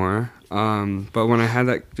experimenting more. But when I had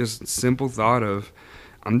that just simple thought of,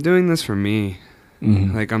 I'm doing this for me.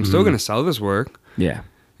 Mhm. Like, I'm still going to sell this work. Yeah.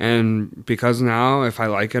 And because now, if I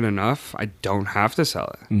like it enough, I don't have to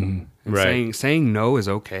sell it. Mhm. And Right. saying no is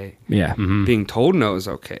okay. Yeah. Mhm. Being told no is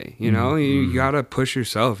okay. You know, you gotta push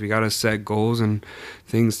yourself. You gotta set goals and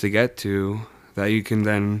things to get to that you can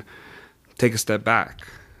then take a step back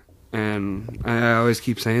And I always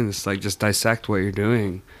keep saying this, like, just dissect what you're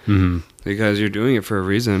doing, Mhm. because you're doing it for a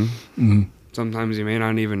reason. Mhm. Sometimes you may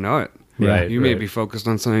not even know it. Right. You may be focused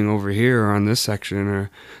on something over here or on this section or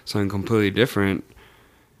something completely different.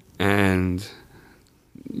 And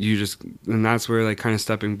and that's where, like, kind of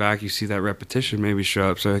stepping back, you see that repetition maybe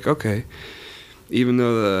show up. So, like, okay, even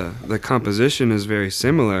though the composition is very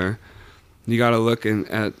similar, you got to look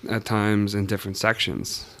at times in different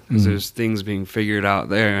sections. Because there's things being figured out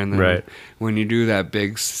there. And then when you do that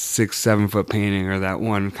big 6-7 foot painting or that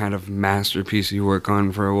one kind of masterpiece you work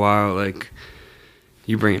on for a while, like,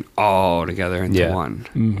 you bring it all together into one.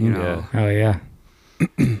 Mm-hmm. You know? Oh yeah.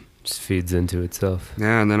 Just feeds into itself.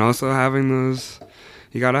 Yeah, and then also having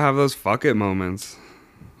you got to have those fuck it moments.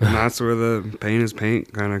 And that's where the paint is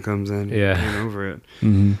paint kind of comes in. Yeah. Paint over it.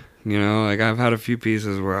 Mm-hmm. You know, like, I've had a few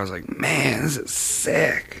pieces where I was like, man, this is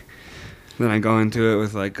sick. Then I go into it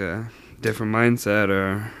with, like, a different mindset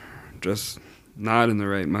or just not in the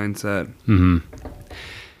right mindset. Mm-hmm.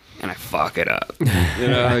 And I fuck it up. You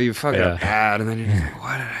know, you fuck it up bad, and then you're just like,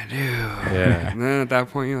 what did I do? Yeah. And then at that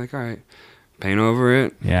point, you're like, all right, paint over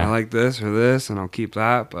it. Yeah. I like this or this, and I'll keep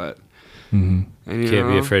that, but... Mm-hmm. And, Can't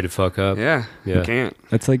be afraid to fuck up. Yeah, Yeah. you can't.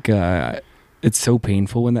 That's like it's so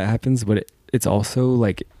painful when that happens, but it's also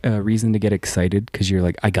like a reason to get excited because you're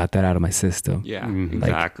like, I got that out of my system. Yeah, Mhm.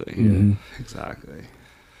 exactly. Mhm. Exactly.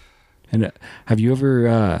 And have you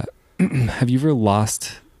ever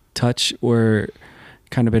lost touch or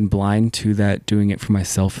kind of been blind to that doing it for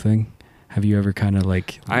myself thing? Have you ever kind of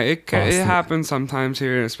like It happens sometimes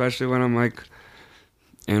here, especially when I'm, like,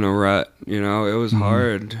 in a rut. You know, it was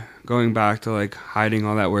hard going back to, like, hiding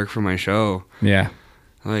all that work for my show. Yeah.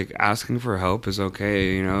 Like, asking for help is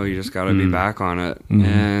okay, you know, you just gotta be back on it. Mhm.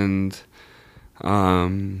 And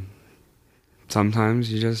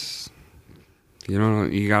sometimes you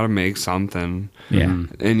gotta make something. Yeah. Mhm.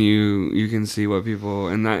 And you can see what people,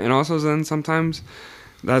 and also then sometimes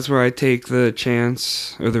that's where I take the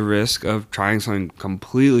chance or the risk of trying something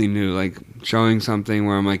completely new, like showing something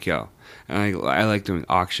where I'm like, yo, and I like doing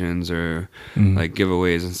auctions or like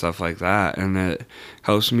giveaways and stuff like that, and it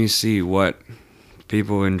helps me see what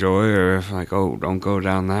people enjoy, or if, like, oh, don't go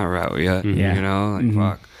down that route yet. Yeah. You know, like,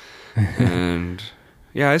 fuck. And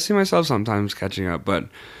yeah, I see myself sometimes catching up, but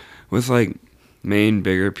with, like, main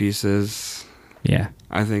bigger pieces, Yeah.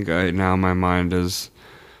 I think now my mind is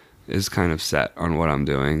kind of set on what I'm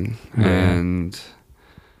doing. Oh, yeah. And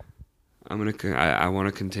I want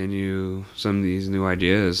to continue some of these new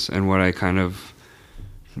ideas and what I kind of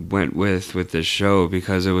went with this show,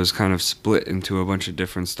 because it was kind of split into a bunch of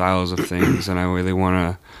different styles of things, and I really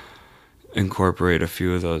want to incorporate a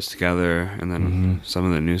few of those together, and then some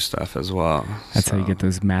of the new stuff as well. That's how you get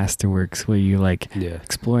those masterworks where you like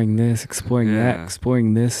exploring this, exploring that,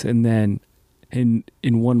 exploring this, and then in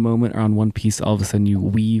one moment or on one piece, all of a sudden you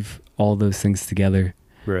weave all those things together.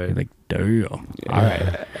 Right. You're like, damn. All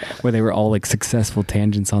right. Where they were all like successful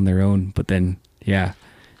tangents on their own, but then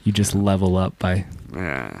you just level up by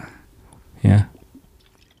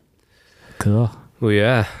Cool. Well,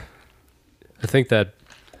 yeah. I think that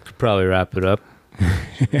could probably wrap it up.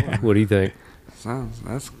 What do you think?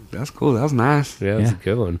 That's cool. That was nice. Yeah, that's a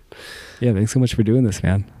good one. Yeah, thanks so much for doing this,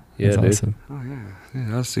 man. Yeah, that's dude. awesome. Oh yeah,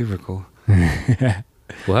 that was super cool.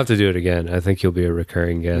 We'll have to do it again. I think you'll be a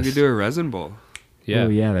recurring guest. We could do a resin bowl. Yeah. Oh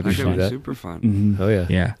yeah, that'd be That fun. could be super fun. Mhm. Oh yeah.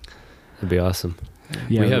 Yeah. That'd be awesome.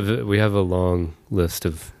 Yeah. We have a long list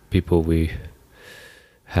of people we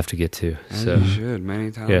have to get to. As So you should.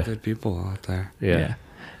 Many talented people out there. yeah.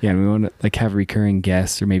 Yeah, and we want to like have recurring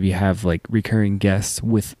guests, or maybe have like recurring guests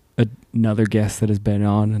with another guest that has been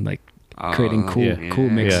on, and like creating cool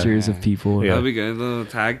mixtures of people. Yeah. That'd be good. Little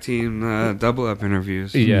tag team double up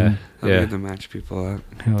interviews. Yeah. That'd be good to match people up.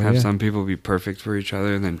 Hell Have yeah. some people be perfect for each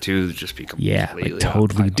other, and then two just be completely like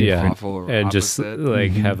totally different. awful or And just opposite.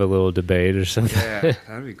 like have a little debate or something. Yeah,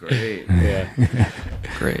 that'd be great. Yeah.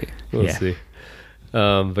 Great. We'll Yeah. see.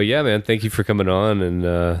 But yeah, man, thank you for coming on,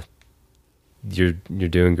 and you're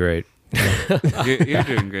doing great. You're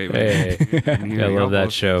doing great, man. Hey, I love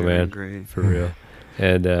that show, man. Great. For real.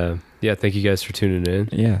 And yeah, thank you guys for tuning in.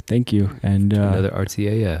 Yeah, thank you. And Another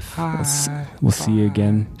RTAF. we'll see you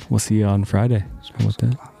again. We'll see you on Friday. How about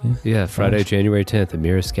that? Yeah. Yeah, Friday, January 10th at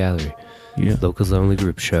Mirrors Gallery. Yeah. Locals Only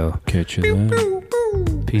Group Show. Catch you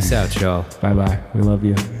then. Peace out, y'all. Bye bye. We love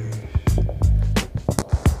you.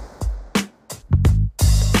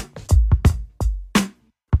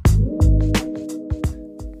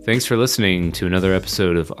 Thanks for listening to another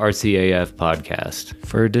episode of RCAF Podcast.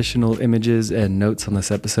 For additional images and notes on this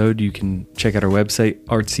episode, you can check out our website,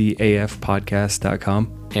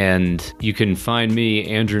 artsyafpodcast.com. And you can find me,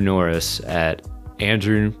 Andrew Norris, at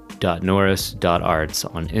Andrew andrew.norris.arts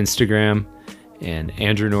on Instagram, and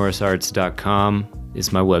andrewnorrisarts.com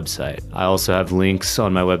is my website. I also have links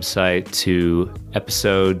on my website to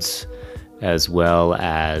episodes as well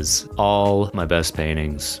as all my best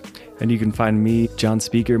paintings. And you can find me, John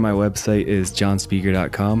Speaker. My website is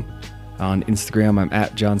johnspeaker.com. On Instagram, I'm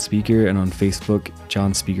at John Speaker, and on Facebook,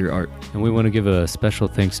 John Speaker Art. And we want to give a special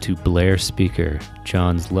thanks to Blair Speaker,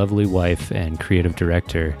 John's lovely wife and creative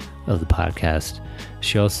director of the podcast.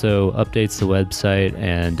 She also updates the website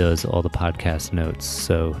and does all the podcast notes.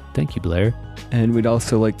 So thank you, Blair. And we'd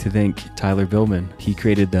also like to thank Tyler Billman. He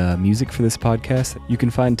created the music for this podcast. You can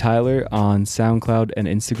find Tyler on SoundCloud and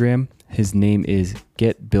Instagram. His name is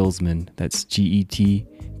Get Billsman. That's GETBILLSMAN.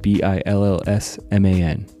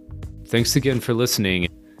 Thanks again for listening.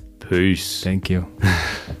 Peace. Thank you.